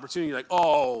else's opportunity, you're like,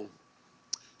 oh,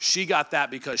 she got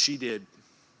that because she did.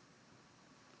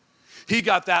 He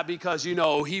got that because,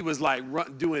 he was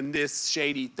like doing this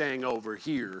shady thing over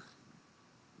here.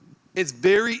 It's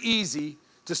very easy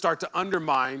to start to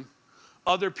undermine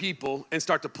other people and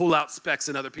start to pull out specks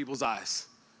in other people's eyes.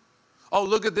 Oh,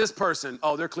 look at this person.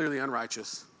 Oh, they're clearly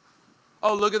unrighteous.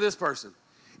 Oh, look at this person.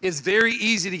 It's very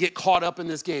easy to get caught up in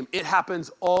this game. It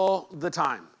happens all the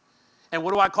time. And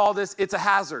what do I call this? It's a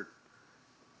hazard.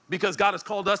 Because God has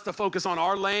called us to focus on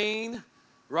our lane,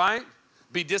 right?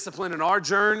 Be disciplined in our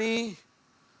journey,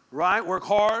 right? Work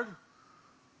hard,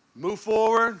 move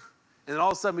forward, and then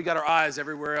all of a sudden we got our eyes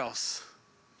everywhere else.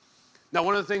 Now,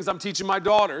 one of the things I'm teaching my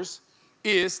daughters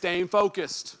is staying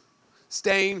focused,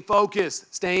 staying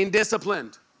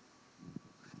disciplined.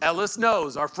 Ellis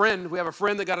knows, we have a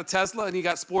friend that got a Tesla and he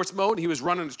got sports mode. He was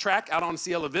running the track out on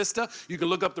Cielo Vista. You can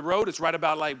look up the road. It's right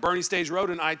about like Bernie Stage Road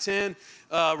and I-10,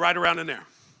 right around in there.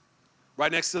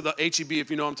 Right next to the HEB, if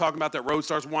you know what I'm talking about, that road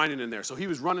starts winding in there. So he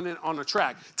was running it on the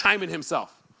track, timing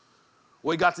himself.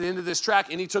 Well, he got to the end of this track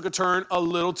and he took a turn a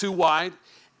little too wide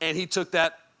and he took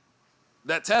that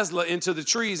Tesla into the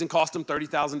trees and cost him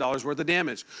 $30,000 worth of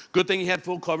damage. Good thing he had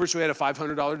full coverage, so he had a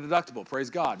 $500 deductible. Praise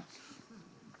God.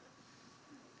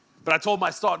 But I told my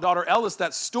daughter Ellis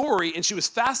that story, and she was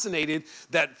fascinated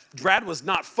that Brad was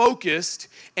not focused,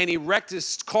 and he wrecked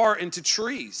his car into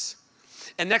trees.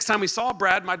 And next time we saw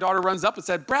Brad, my daughter runs up and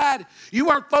said, Brad, you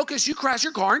weren't focused. You crashed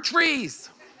your car in trees.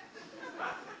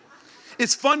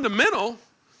 It's fundamental.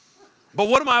 But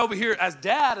what am I over here as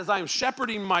dad, as I am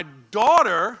shepherding my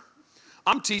daughter,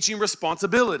 I'm teaching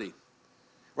responsibility.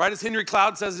 Right? As Henry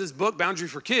Cloud says in his book, Boundary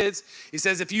for Kids, he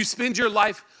says, if you spend your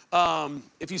life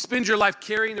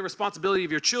carrying the responsibility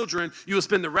of your children, you will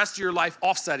spend the rest of your life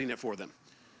offsetting it for them.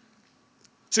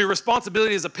 So your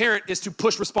responsibility as a parent is to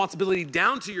push responsibility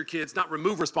down to your kids, not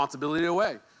remove responsibility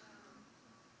away.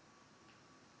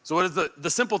 So what is the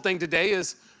simple thing today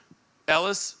is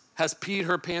Ellis has peed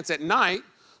her pants at night.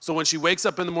 So when she wakes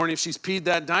up in the morning, if she's peed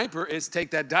that diaper, it's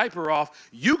take that diaper off.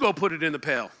 You go put it in the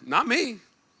pail, not me.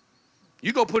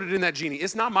 You go put it in that genie.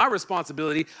 It's not my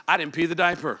responsibility. I didn't pee the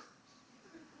diaper.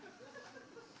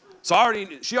 So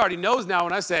she already knows now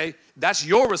when I say, that's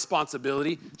your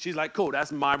responsibility. She's like, cool,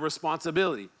 that's my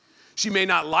responsibility. She may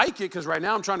not like it because right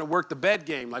now I'm trying to work the bed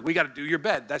game. Like, we got to do your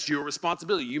bed. That's your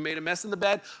responsibility. You made a mess in the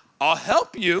bed. I'll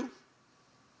help you,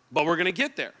 but we're going to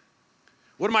get there.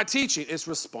 What am I teaching? It's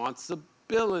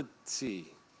responsibility.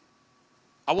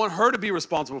 I want her to be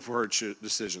responsible for her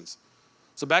decisions.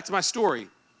 So back to my story.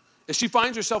 If she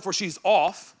finds herself where she's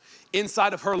off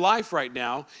inside of her life right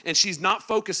now, and she's not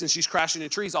focused and she's crashing in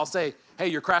trees, I'll say, hey,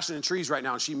 you're crashing in trees right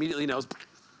now. And she immediately knows,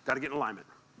 got to get in alignment.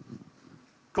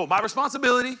 Cool, my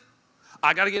responsibility,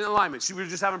 I got to get in alignment. She was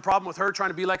just having a problem with her trying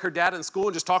to be like her dad in school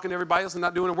and just talking to everybody else and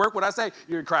not doing her work. What I say,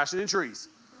 you're crashing in trees.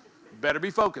 Better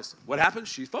be focused. What happened?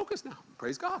 She's focused now.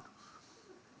 Praise God.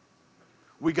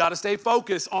 We got to stay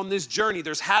focused on this journey.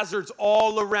 There's hazards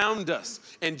all around us,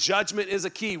 and judgment is a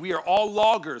key. We are all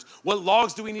loggers. What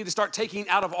logs do we need to start taking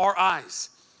out of our eyes?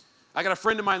 I got a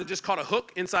friend of mine that just caught a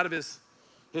hook inside of his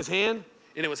hand,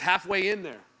 and it was halfway in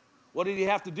there. What did he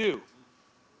have to do?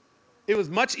 It was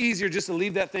much easier just to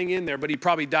leave that thing in there, but he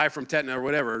probably died from tetanus or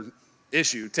whatever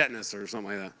issue, tetanus or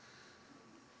something like that.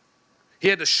 He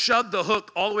had to shove the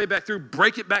hook all the way back through,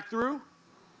 break it back through.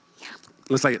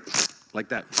 Looks like it, like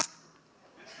that.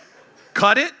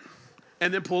 Cut it,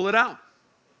 and then pull it out.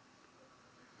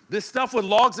 This stuff with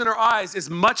logs in our eyes is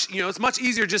it's much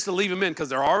easier just to leave them in because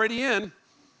they're already in.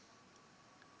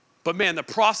 But man, the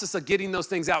process of getting those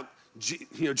things out,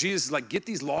 Jesus is like, get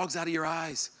these logs out of your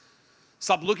eyes.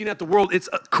 Stop looking at the world. It's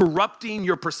corrupting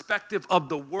your perspective of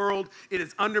the world. It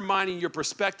is undermining your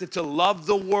perspective to love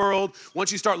the world.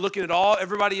 Once you start looking at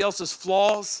everybody else's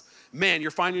flaws, man,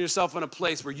 you're finding yourself in a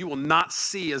place where you will not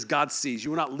see as God sees.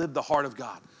 You will not live the heart of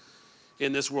God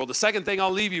in this world. The second thing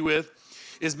I'll leave you with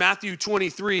is Matthew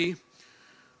 23,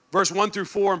 verse 1 through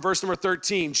 4 and verse number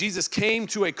 13. Jesus came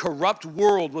to a corrupt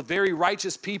world with very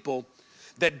righteous people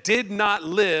that did not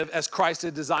live as Christ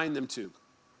had designed them to.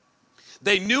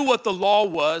 They knew what the law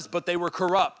was, but they were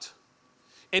corrupt.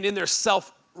 And in their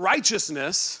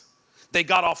self-righteousness, they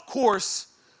got off course,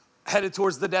 headed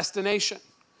towards the destination.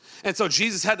 And so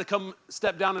Jesus had to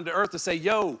step down into earth to say,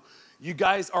 yo, you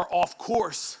guys are off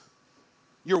course.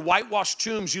 You're whitewashed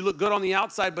tombs. You look good on the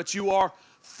outside, but you are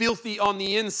filthy on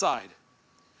the inside.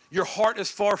 Your heart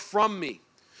is far from me.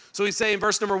 So he's saying in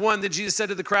verse number 1, that Jesus said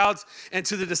to the crowds and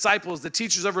to the disciples, the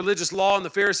teachers of religious law and the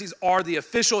Pharisees are the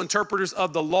official interpreters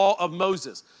of the law of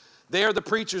Moses. They are the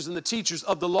preachers and the teachers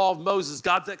of the law of Moses,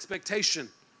 God's expectation.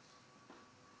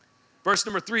 Verse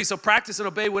number 3, so practice and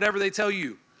obey whatever they tell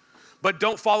you, but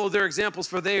don't follow their examples,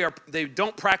 for they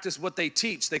don't practice what they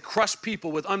teach. They crush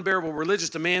people with unbearable religious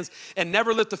demands and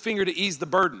never lift a finger to ease the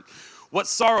burden. What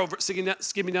sorrow,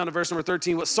 skipping down to verse number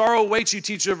 13, what sorrow awaits you,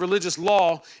 teacher of religious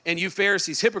law, and you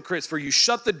Pharisees, hypocrites, for you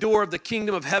shut the door of the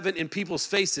kingdom of heaven in people's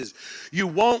faces. You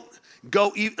won't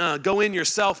go in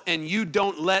yourself, and you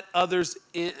don't let others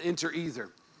enter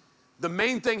either. The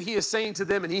main thing he is saying to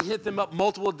them, and he hit them up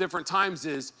multiple different times,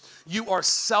 is you are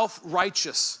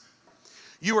self-righteous.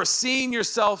 You are seeing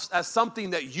yourselves as something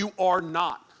that you are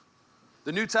not.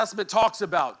 The New Testament talks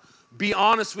about be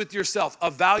honest with yourself.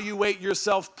 Evaluate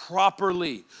yourself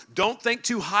properly. Don't think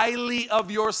too highly of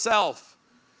yourself.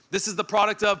 This is the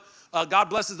product of God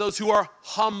blesses those who are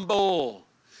humble.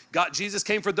 Jesus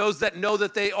came for those that know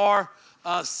that they are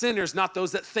sinners, not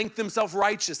those that think themselves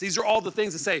righteous. These are all the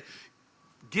things that say,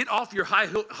 get off your high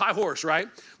horse, right?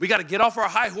 We got to get off our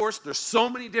high horse. There's so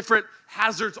many different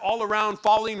hazards all around,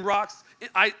 falling rocks,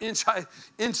 inch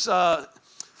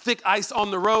thick ice on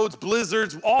the roads,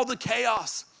 blizzards, all the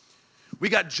chaos. We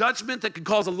got judgment that can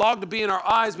cause a log to be in our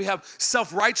eyes. We have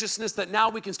self-righteousness that now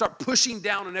we can start pushing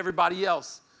down on everybody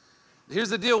else.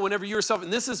 Here's the deal, whenever you're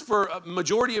and this is for a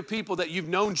majority of people that you've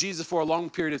known Jesus for a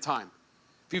long period of time.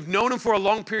 if you've known him for a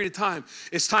long period of time,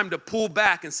 it's time to pull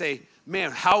back and say,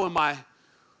 man, how am I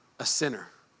a sinner?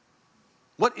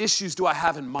 What issues do I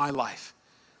have in my life?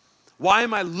 Why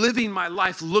am I living my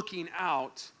life looking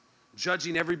out,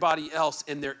 judging everybody else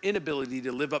and their inability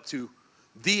to live up to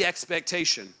the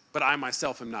expectation, but I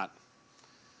myself am not?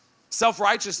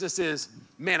 Self-righteousness is,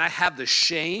 man, I have the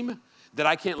shame that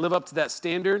I can't live up to that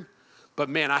standard, but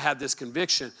man, I have this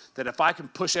conviction that if I can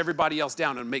push everybody else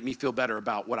down, it'll make me feel better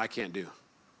about what I can't do.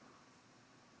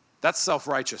 That's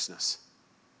self-righteousness.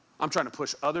 I'm trying to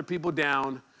push other people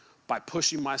down by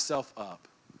pushing myself up.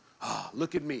 Oh,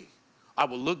 look at me. I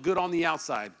will look good on the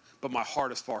outside, but my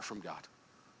heart is far from God.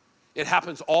 It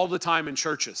happens all the time in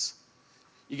churches.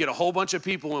 You get a whole bunch of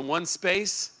people in one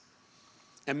space,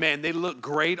 and man, they look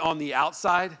great on the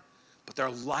outside, but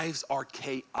their lives are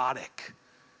chaotic.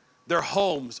 Their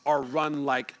homes are run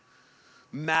like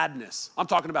madness. I'm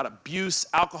talking about abuse,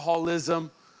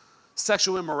 alcoholism,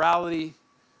 sexual immorality.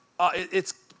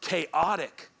 It's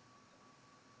chaotic.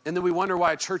 And then we wonder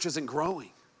why a church isn't growing.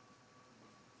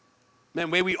 Man,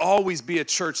 may we always be a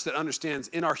church that understands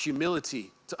in our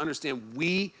humility to understand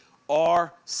we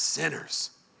are sinners.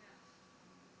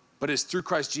 But it's through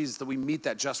Christ Jesus that we meet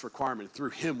that just requirement. Through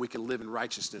him we can live in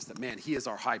righteousness. That man, he is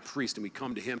our high priest and we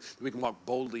come to him and we can walk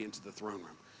boldly into the throne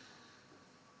room.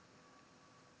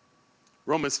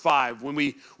 Romans 5, when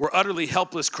we were utterly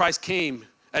helpless, Christ came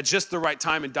at just the right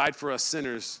time and died for us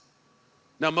sinners.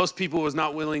 Now, most people would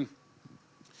not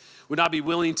be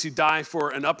willing to die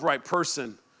for an upright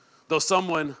person, though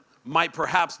someone might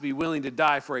perhaps be willing to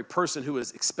die for a person who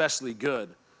is especially good.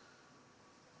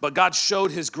 But God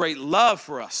showed his great love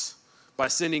for us by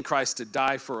sending Christ to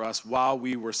die for us while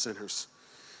we were sinners.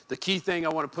 The key thing I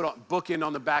want to put on bookend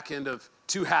on the back end of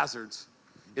two hazards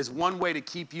is one way to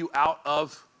keep you out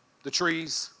of the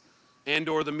trees and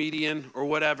or the median or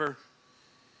whatever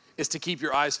is to keep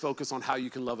your eyes focused on how you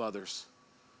can love others.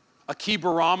 A key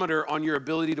barometer on your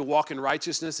ability to walk in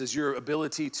righteousness is your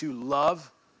ability to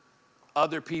love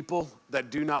other people that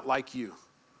do not like you.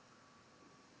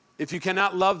 If you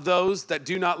cannot love those that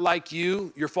do not like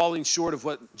you, you're falling short of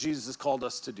what Jesus has called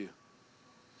us to do.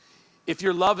 If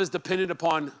your love is dependent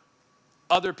upon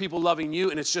other people loving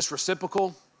you and it's just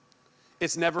reciprocal,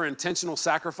 it's never intentional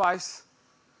sacrifice,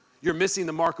 you're missing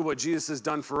the mark of what Jesus has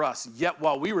done for us. Yet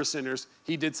while we were sinners,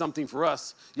 he did something for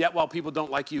us. Yet while people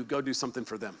don't like you, go do something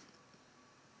for them.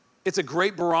 It's a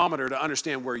great barometer to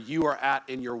understand where you are at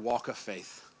in your walk of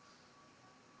faith.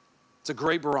 It's a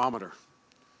great barometer.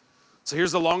 So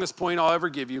here's the longest point I'll ever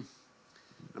give you.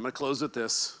 I'm going to close with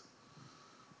this.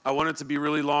 I want it to be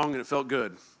really long and it felt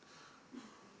good.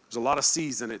 There's a lot of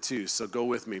C's in it too, so go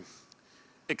with me.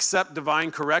 Accept divine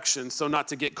correction so not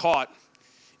to get caught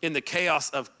in the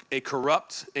chaos of a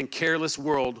corrupt and careless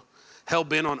world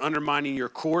hell-bent on undermining your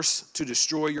course to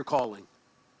destroy your calling.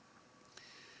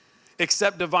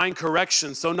 Accept divine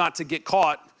correction so not to get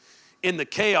caught in the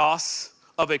chaos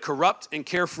of a corrupt and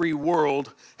carefree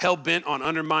world hell-bent on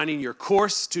undermining your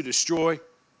course to destroy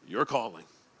your calling.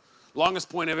 Longest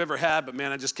point I've ever had, but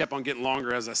man, I just kept on getting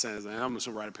longer as I said. I'm just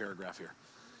going to write a paragraph here.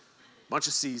 Bunch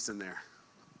of C's in there.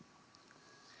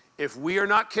 If we are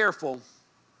not careful,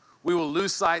 we will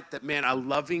lose sight that, man, a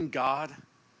loving God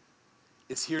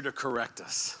is here to correct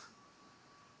us.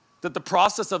 That the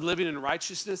process of living in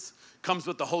righteousness comes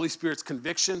with the Holy Spirit's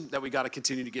conviction that we got to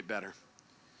continue to get better.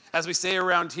 As we say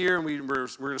around here, and we're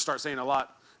going to start saying a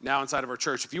lot now inside of our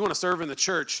church, if you want to serve in the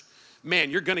church,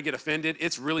 man, you're going to get offended.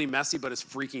 It's really messy, but it's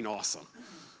freaking awesome.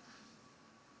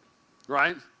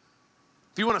 Right?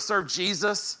 If you want to serve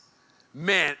Jesus,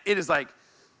 man, it is like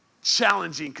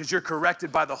challenging because you're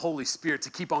corrected by the Holy Spirit to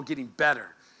keep on getting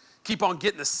better. Keep on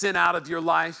getting the sin out of your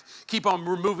life. Keep on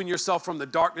removing yourself from the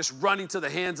darkness, running to the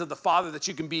hands of the Father that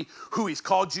you can be who he's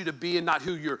called you to be and not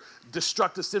who your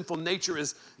destructive, sinful nature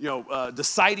is,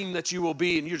 deciding that you will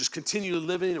be. And you're just continually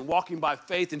living and walking by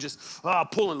faith and just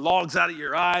pulling logs out of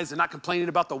your eyes and not complaining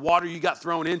about the water you got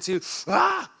thrown into. If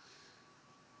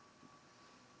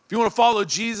you want to follow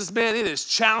Jesus, man, it is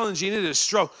challenging. It is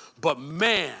strong. But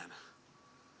man,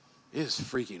 it is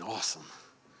freaking awesome.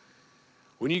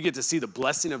 When you get to see the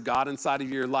blessing of God inside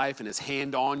of your life and his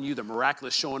hand on you, the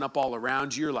miraculous showing up all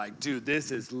around you, you're like, dude,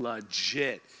 this is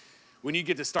legit. When you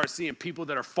get to start seeing people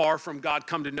that are far from God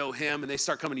come to know him and they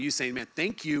start coming to you saying, man,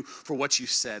 thank you for what you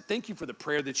said. Thank you for the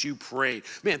prayer that you prayed.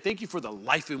 Man, thank you for the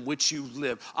life in which you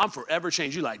live. I'm forever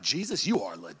changed. You're like, Jesus, you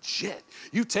are legit.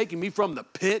 You've taken me from the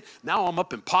pit. Now I'm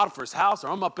up in Potiphar's house, or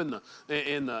I'm up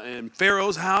in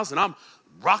Pharaoh's house, and I'm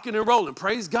rocking and rolling.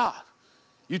 Praise God.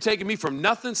 You taking me from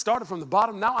nothing, started from the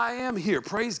bottom. Now I am here.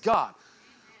 Praise God.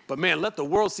 But man, let the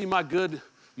world see my good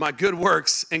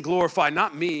works and glorify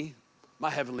not me, my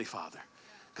Heavenly Father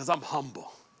because I'm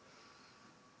humble.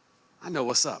 I know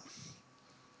what's up.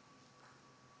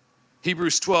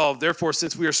 Hebrews 12, therefore,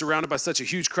 since we are surrounded by such a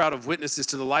huge crowd of witnesses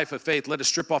to the life of faith, let us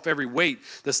strip off every weight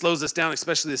that slows us down,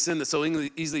 especially the sin that so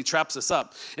easily traps us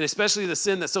up, and especially the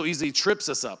sin that so easily trips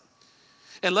us up.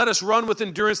 And let us run with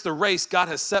endurance the race God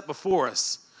has set before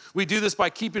us. We do this by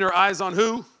keeping our eyes on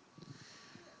who?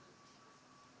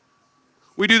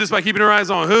 We do this by keeping our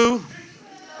eyes on who?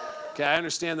 Okay, I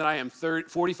understand that I am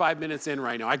 45 minutes in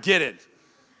right now. I get it.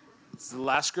 It's the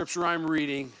last scripture I'm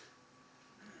reading,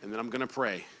 and then I'm going to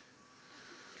pray.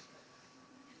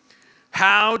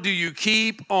 How do you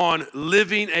keep on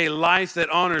living a life that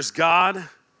honors God?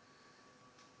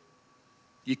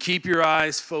 You keep your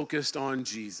eyes focused on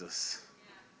Jesus.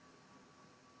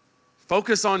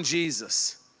 Focus on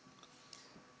Jesus.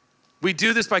 We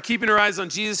do this by keeping our eyes on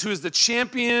Jesus, who is the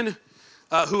champion,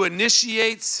 who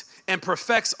initiates and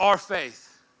perfects our faith.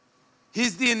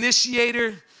 He's the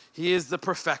initiator. He is the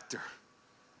perfecter.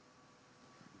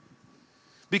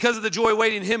 Because of the joy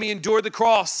waiting him, he endured the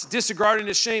cross, disregarding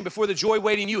his shame. Before the joy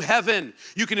waiting you, heaven,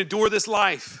 you can endure this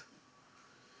life.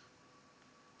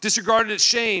 Disregarding its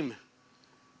shame.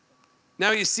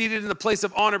 Now he's seated in the place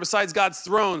of honor besides God's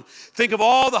throne. Think of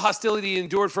all the hostility he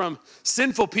endured from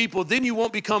sinful people. Then you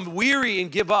won't become weary and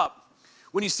give up.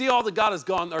 When you see all that God has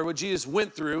gone, or what Jesus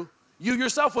went through, you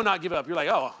yourself will not give up. You're like,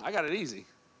 oh, I got it easy.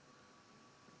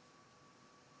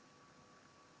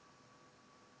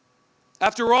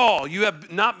 After all, you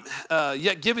have not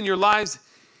yet given your lives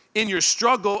in your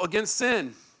struggle against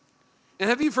sin. And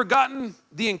have you forgotten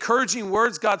the encouraging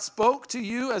words God spoke to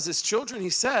you as his children? He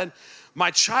said,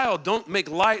 my child, don't make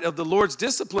light of the Lord's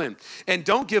discipline, and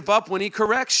don't give up when he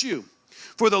corrects you.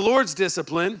 For the Lord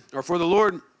disciplines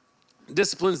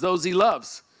those he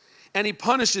loves, and he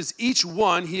punishes each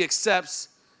one he accepts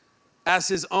as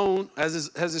his own,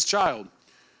 as his child.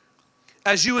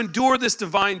 As you endure this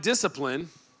divine discipline,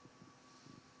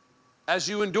 FYI, as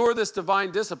you endure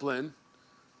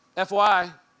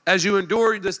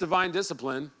this divine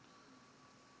discipline,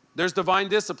 there's divine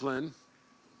discipline.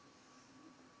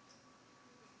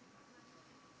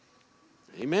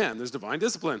 Amen. There's divine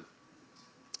discipline.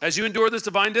 As you endure this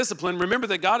divine discipline, remember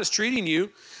that God is treating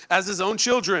you as his own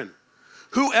children.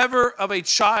 Who ever heard of a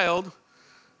child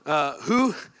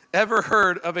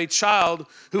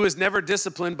who is never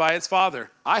disciplined by its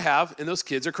father? I have, and those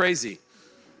kids are crazy.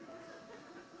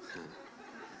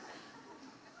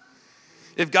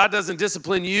 If God doesn't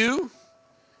discipline you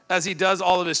as he does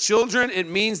all of his children, it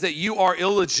means that you are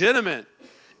illegitimate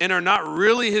and are not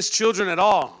really his children at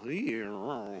all.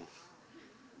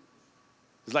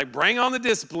 It's like, bring on the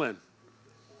discipline.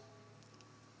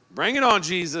 Bring it on,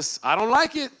 Jesus. I don't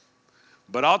like it,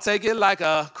 but I'll take it like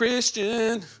a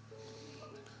Christian.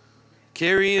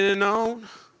 Carrying it on.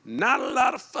 Not a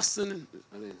lot of fussing.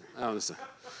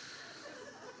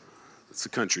 It's a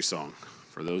country song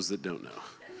for those that don't know.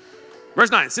 Verse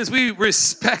 9, since we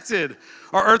respected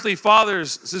our earthly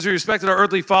fathers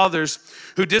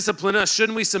who discipline us,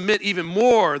 shouldn't we submit even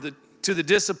more to the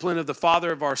discipline of the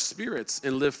Father of our spirits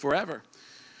and live forever?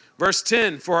 Verse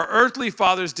 10, for our earthly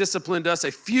fathers disciplined us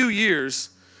a few years,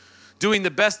 doing the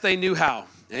best they knew how.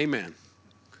 Amen.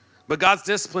 But God's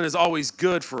discipline is always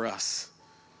good for us,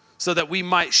 so that we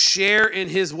might share in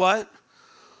his what?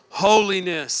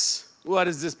 Holiness. What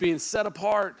is this? Being set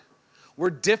apart. We're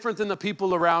different than the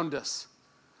people around us.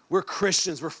 We're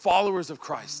Christians. We're followers of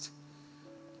Christ.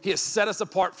 He has set us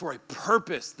apart for a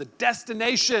purpose, the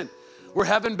destination. We're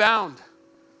heaven bound.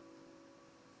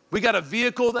 We got a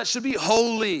vehicle that should be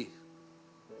holy,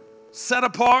 set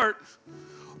apart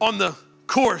on the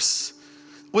course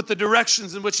with the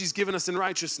directions in which he's given us in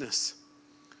righteousness.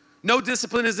 No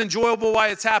discipline is enjoyable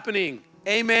while it's happening.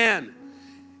 Amen.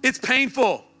 It's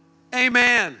painful.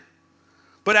 Amen.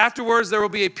 But afterwards, there will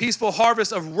be a peaceful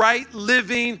harvest of right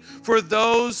living for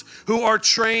those who are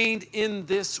trained in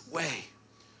this way.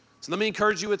 So let me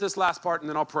encourage you with this last part, and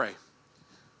then I'll pray.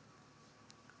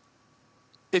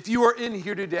 If you are in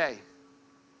here today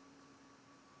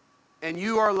and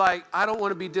you are like, I don't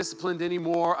want to be disciplined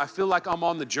anymore. I feel like I'm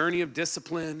on the journey of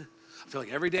discipline. I feel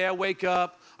like every day I wake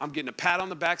up, I'm getting a pat on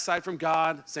the backside from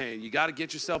God saying, you got to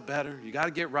get yourself better. You got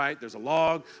to get right. There's a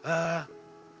log.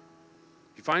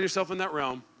 If you find yourself in that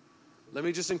realm, let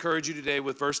me just encourage you today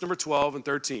with verse number 12 and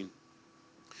 13.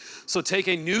 So take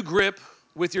a new grip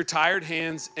with your tired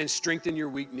hands and strengthen your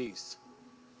weak knees.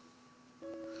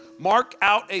 Mark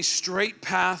out a straight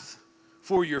path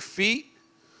for your feet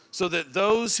so that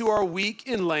those who are weak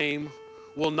and lame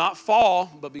will not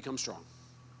fall but become strong.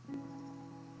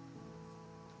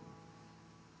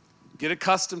 Get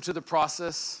accustomed to the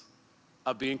process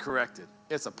of being corrected.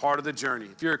 It's a part of the journey.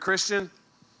 If you're a Christian and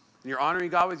you're honoring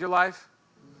God with your life,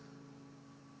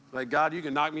 like, God, you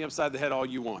can knock me upside the head all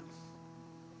you want.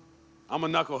 I'm a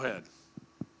knucklehead.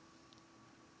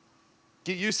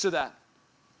 Get used to that.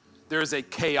 There is a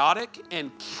chaotic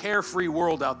and carefree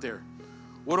world out there.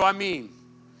 What do I mean?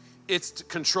 It's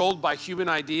controlled by human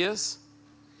ideas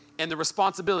and the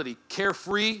responsibility.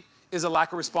 Carefree is a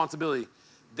lack of responsibility.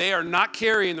 They are not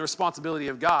carrying the responsibility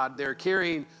of God. They're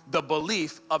carrying the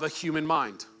belief of a human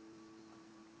mind.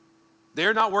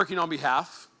 They're not working on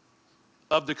behalf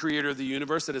of the creator of the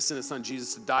universe that has sent his son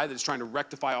Jesus to die, that is trying to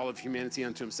rectify all of humanity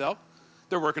unto himself.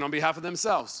 They're working on behalf of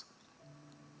themselves.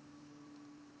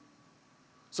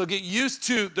 So get used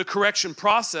to the correction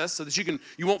process so that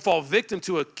you won't fall victim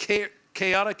to a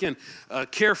chaotic and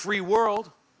carefree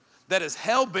world that is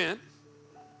hell-bent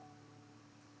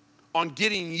on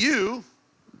getting you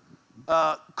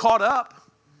caught up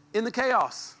in the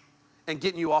chaos and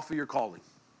getting you off of your calling.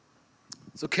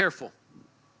 So careful.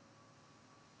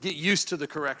 Get used to the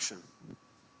correction.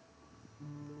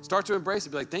 Start to embrace it.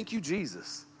 Be like, thank you,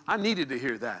 Jesus. I needed to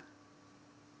hear that.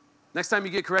 Next time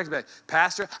you get corrected, be like,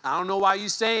 Pastor, I don't know why you're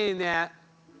saying that.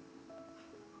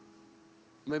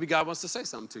 Maybe God wants to say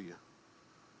something to you.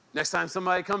 Next time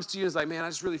somebody comes to you and is like, man, I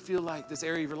just really feel like this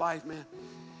area of your life, man,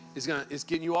 it's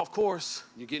getting you off course.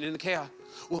 You're getting into chaos.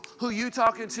 Well, who are you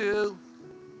talking to?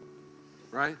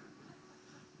 Right?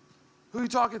 Who are you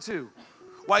talking to?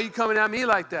 Why are you coming at me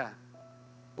like that?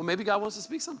 Well, maybe God wants to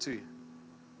speak something to you.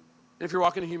 And if you're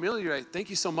walking in humility, you're like, thank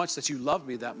you so much that you love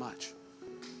me that much.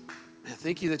 Man,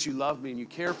 thank you that you love me and you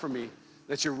care for me,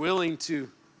 that you're willing to,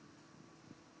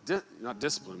 not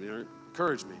discipline me, or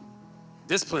encourage me.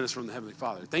 Discipline is from the Heavenly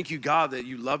Father. Thank you, God, that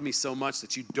you love me so much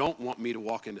that you don't want me to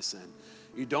walk into sin.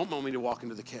 You don't want me to walk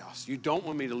into the chaos. You don't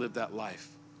want me to live that life.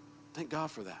 Thank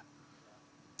God for that.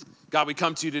 God, we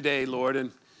come to you today, Lord,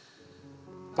 and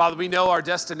Father, we know our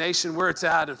destination, where it's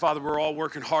at, and Father, we're all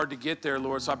working hard to get there,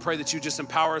 Lord. So I pray that you just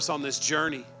empower us on this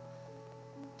journey.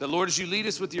 That, Lord, as you lead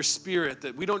us with your Spirit,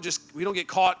 that we don't get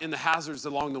caught in the hazards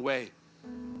along the way.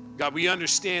 God, we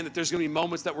understand that there's going to be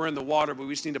moments that we're in the water, but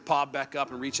we just need to pop back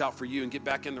up and reach out for you and get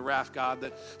back in the raft, God.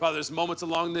 That, Father, there's moments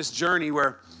along this journey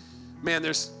where, man,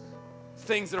 there's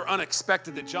things that are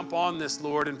unexpected that jump on this,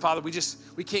 Lord. And Father, we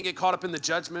can't get caught up in the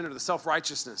judgment or the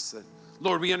self-righteousness. That,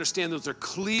 Lord, we understand those are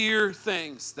clear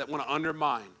things that want to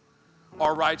undermine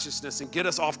our righteousness and get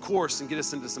us off course and get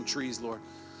us into some trees, Lord.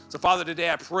 So, Father, today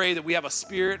I pray that we have a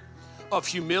spirit of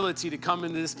humility to come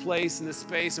into this place, in this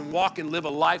space, and walk and live a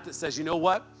life that says, you know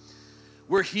what?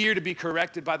 We're here to be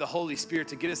corrected by the Holy Spirit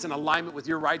to get us in alignment with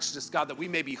your righteousness, God, that we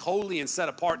may be holy and set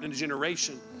apart in a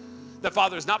generation. That,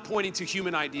 Father, is not pointing to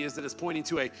human ideas, that is pointing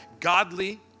to a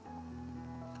godly,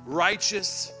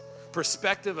 righteous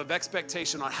perspective of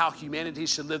expectation on how humanity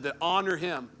should live that honor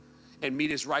him and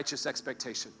meet his righteous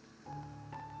expectation.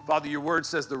 Father, your word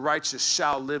says the righteous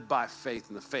shall live by faith,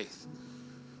 and the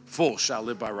faithful shall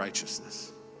live by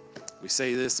righteousness. We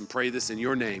say this and pray this in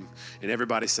your name, and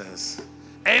everybody says,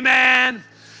 amen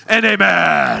and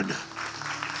amen.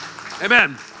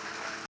 Amen.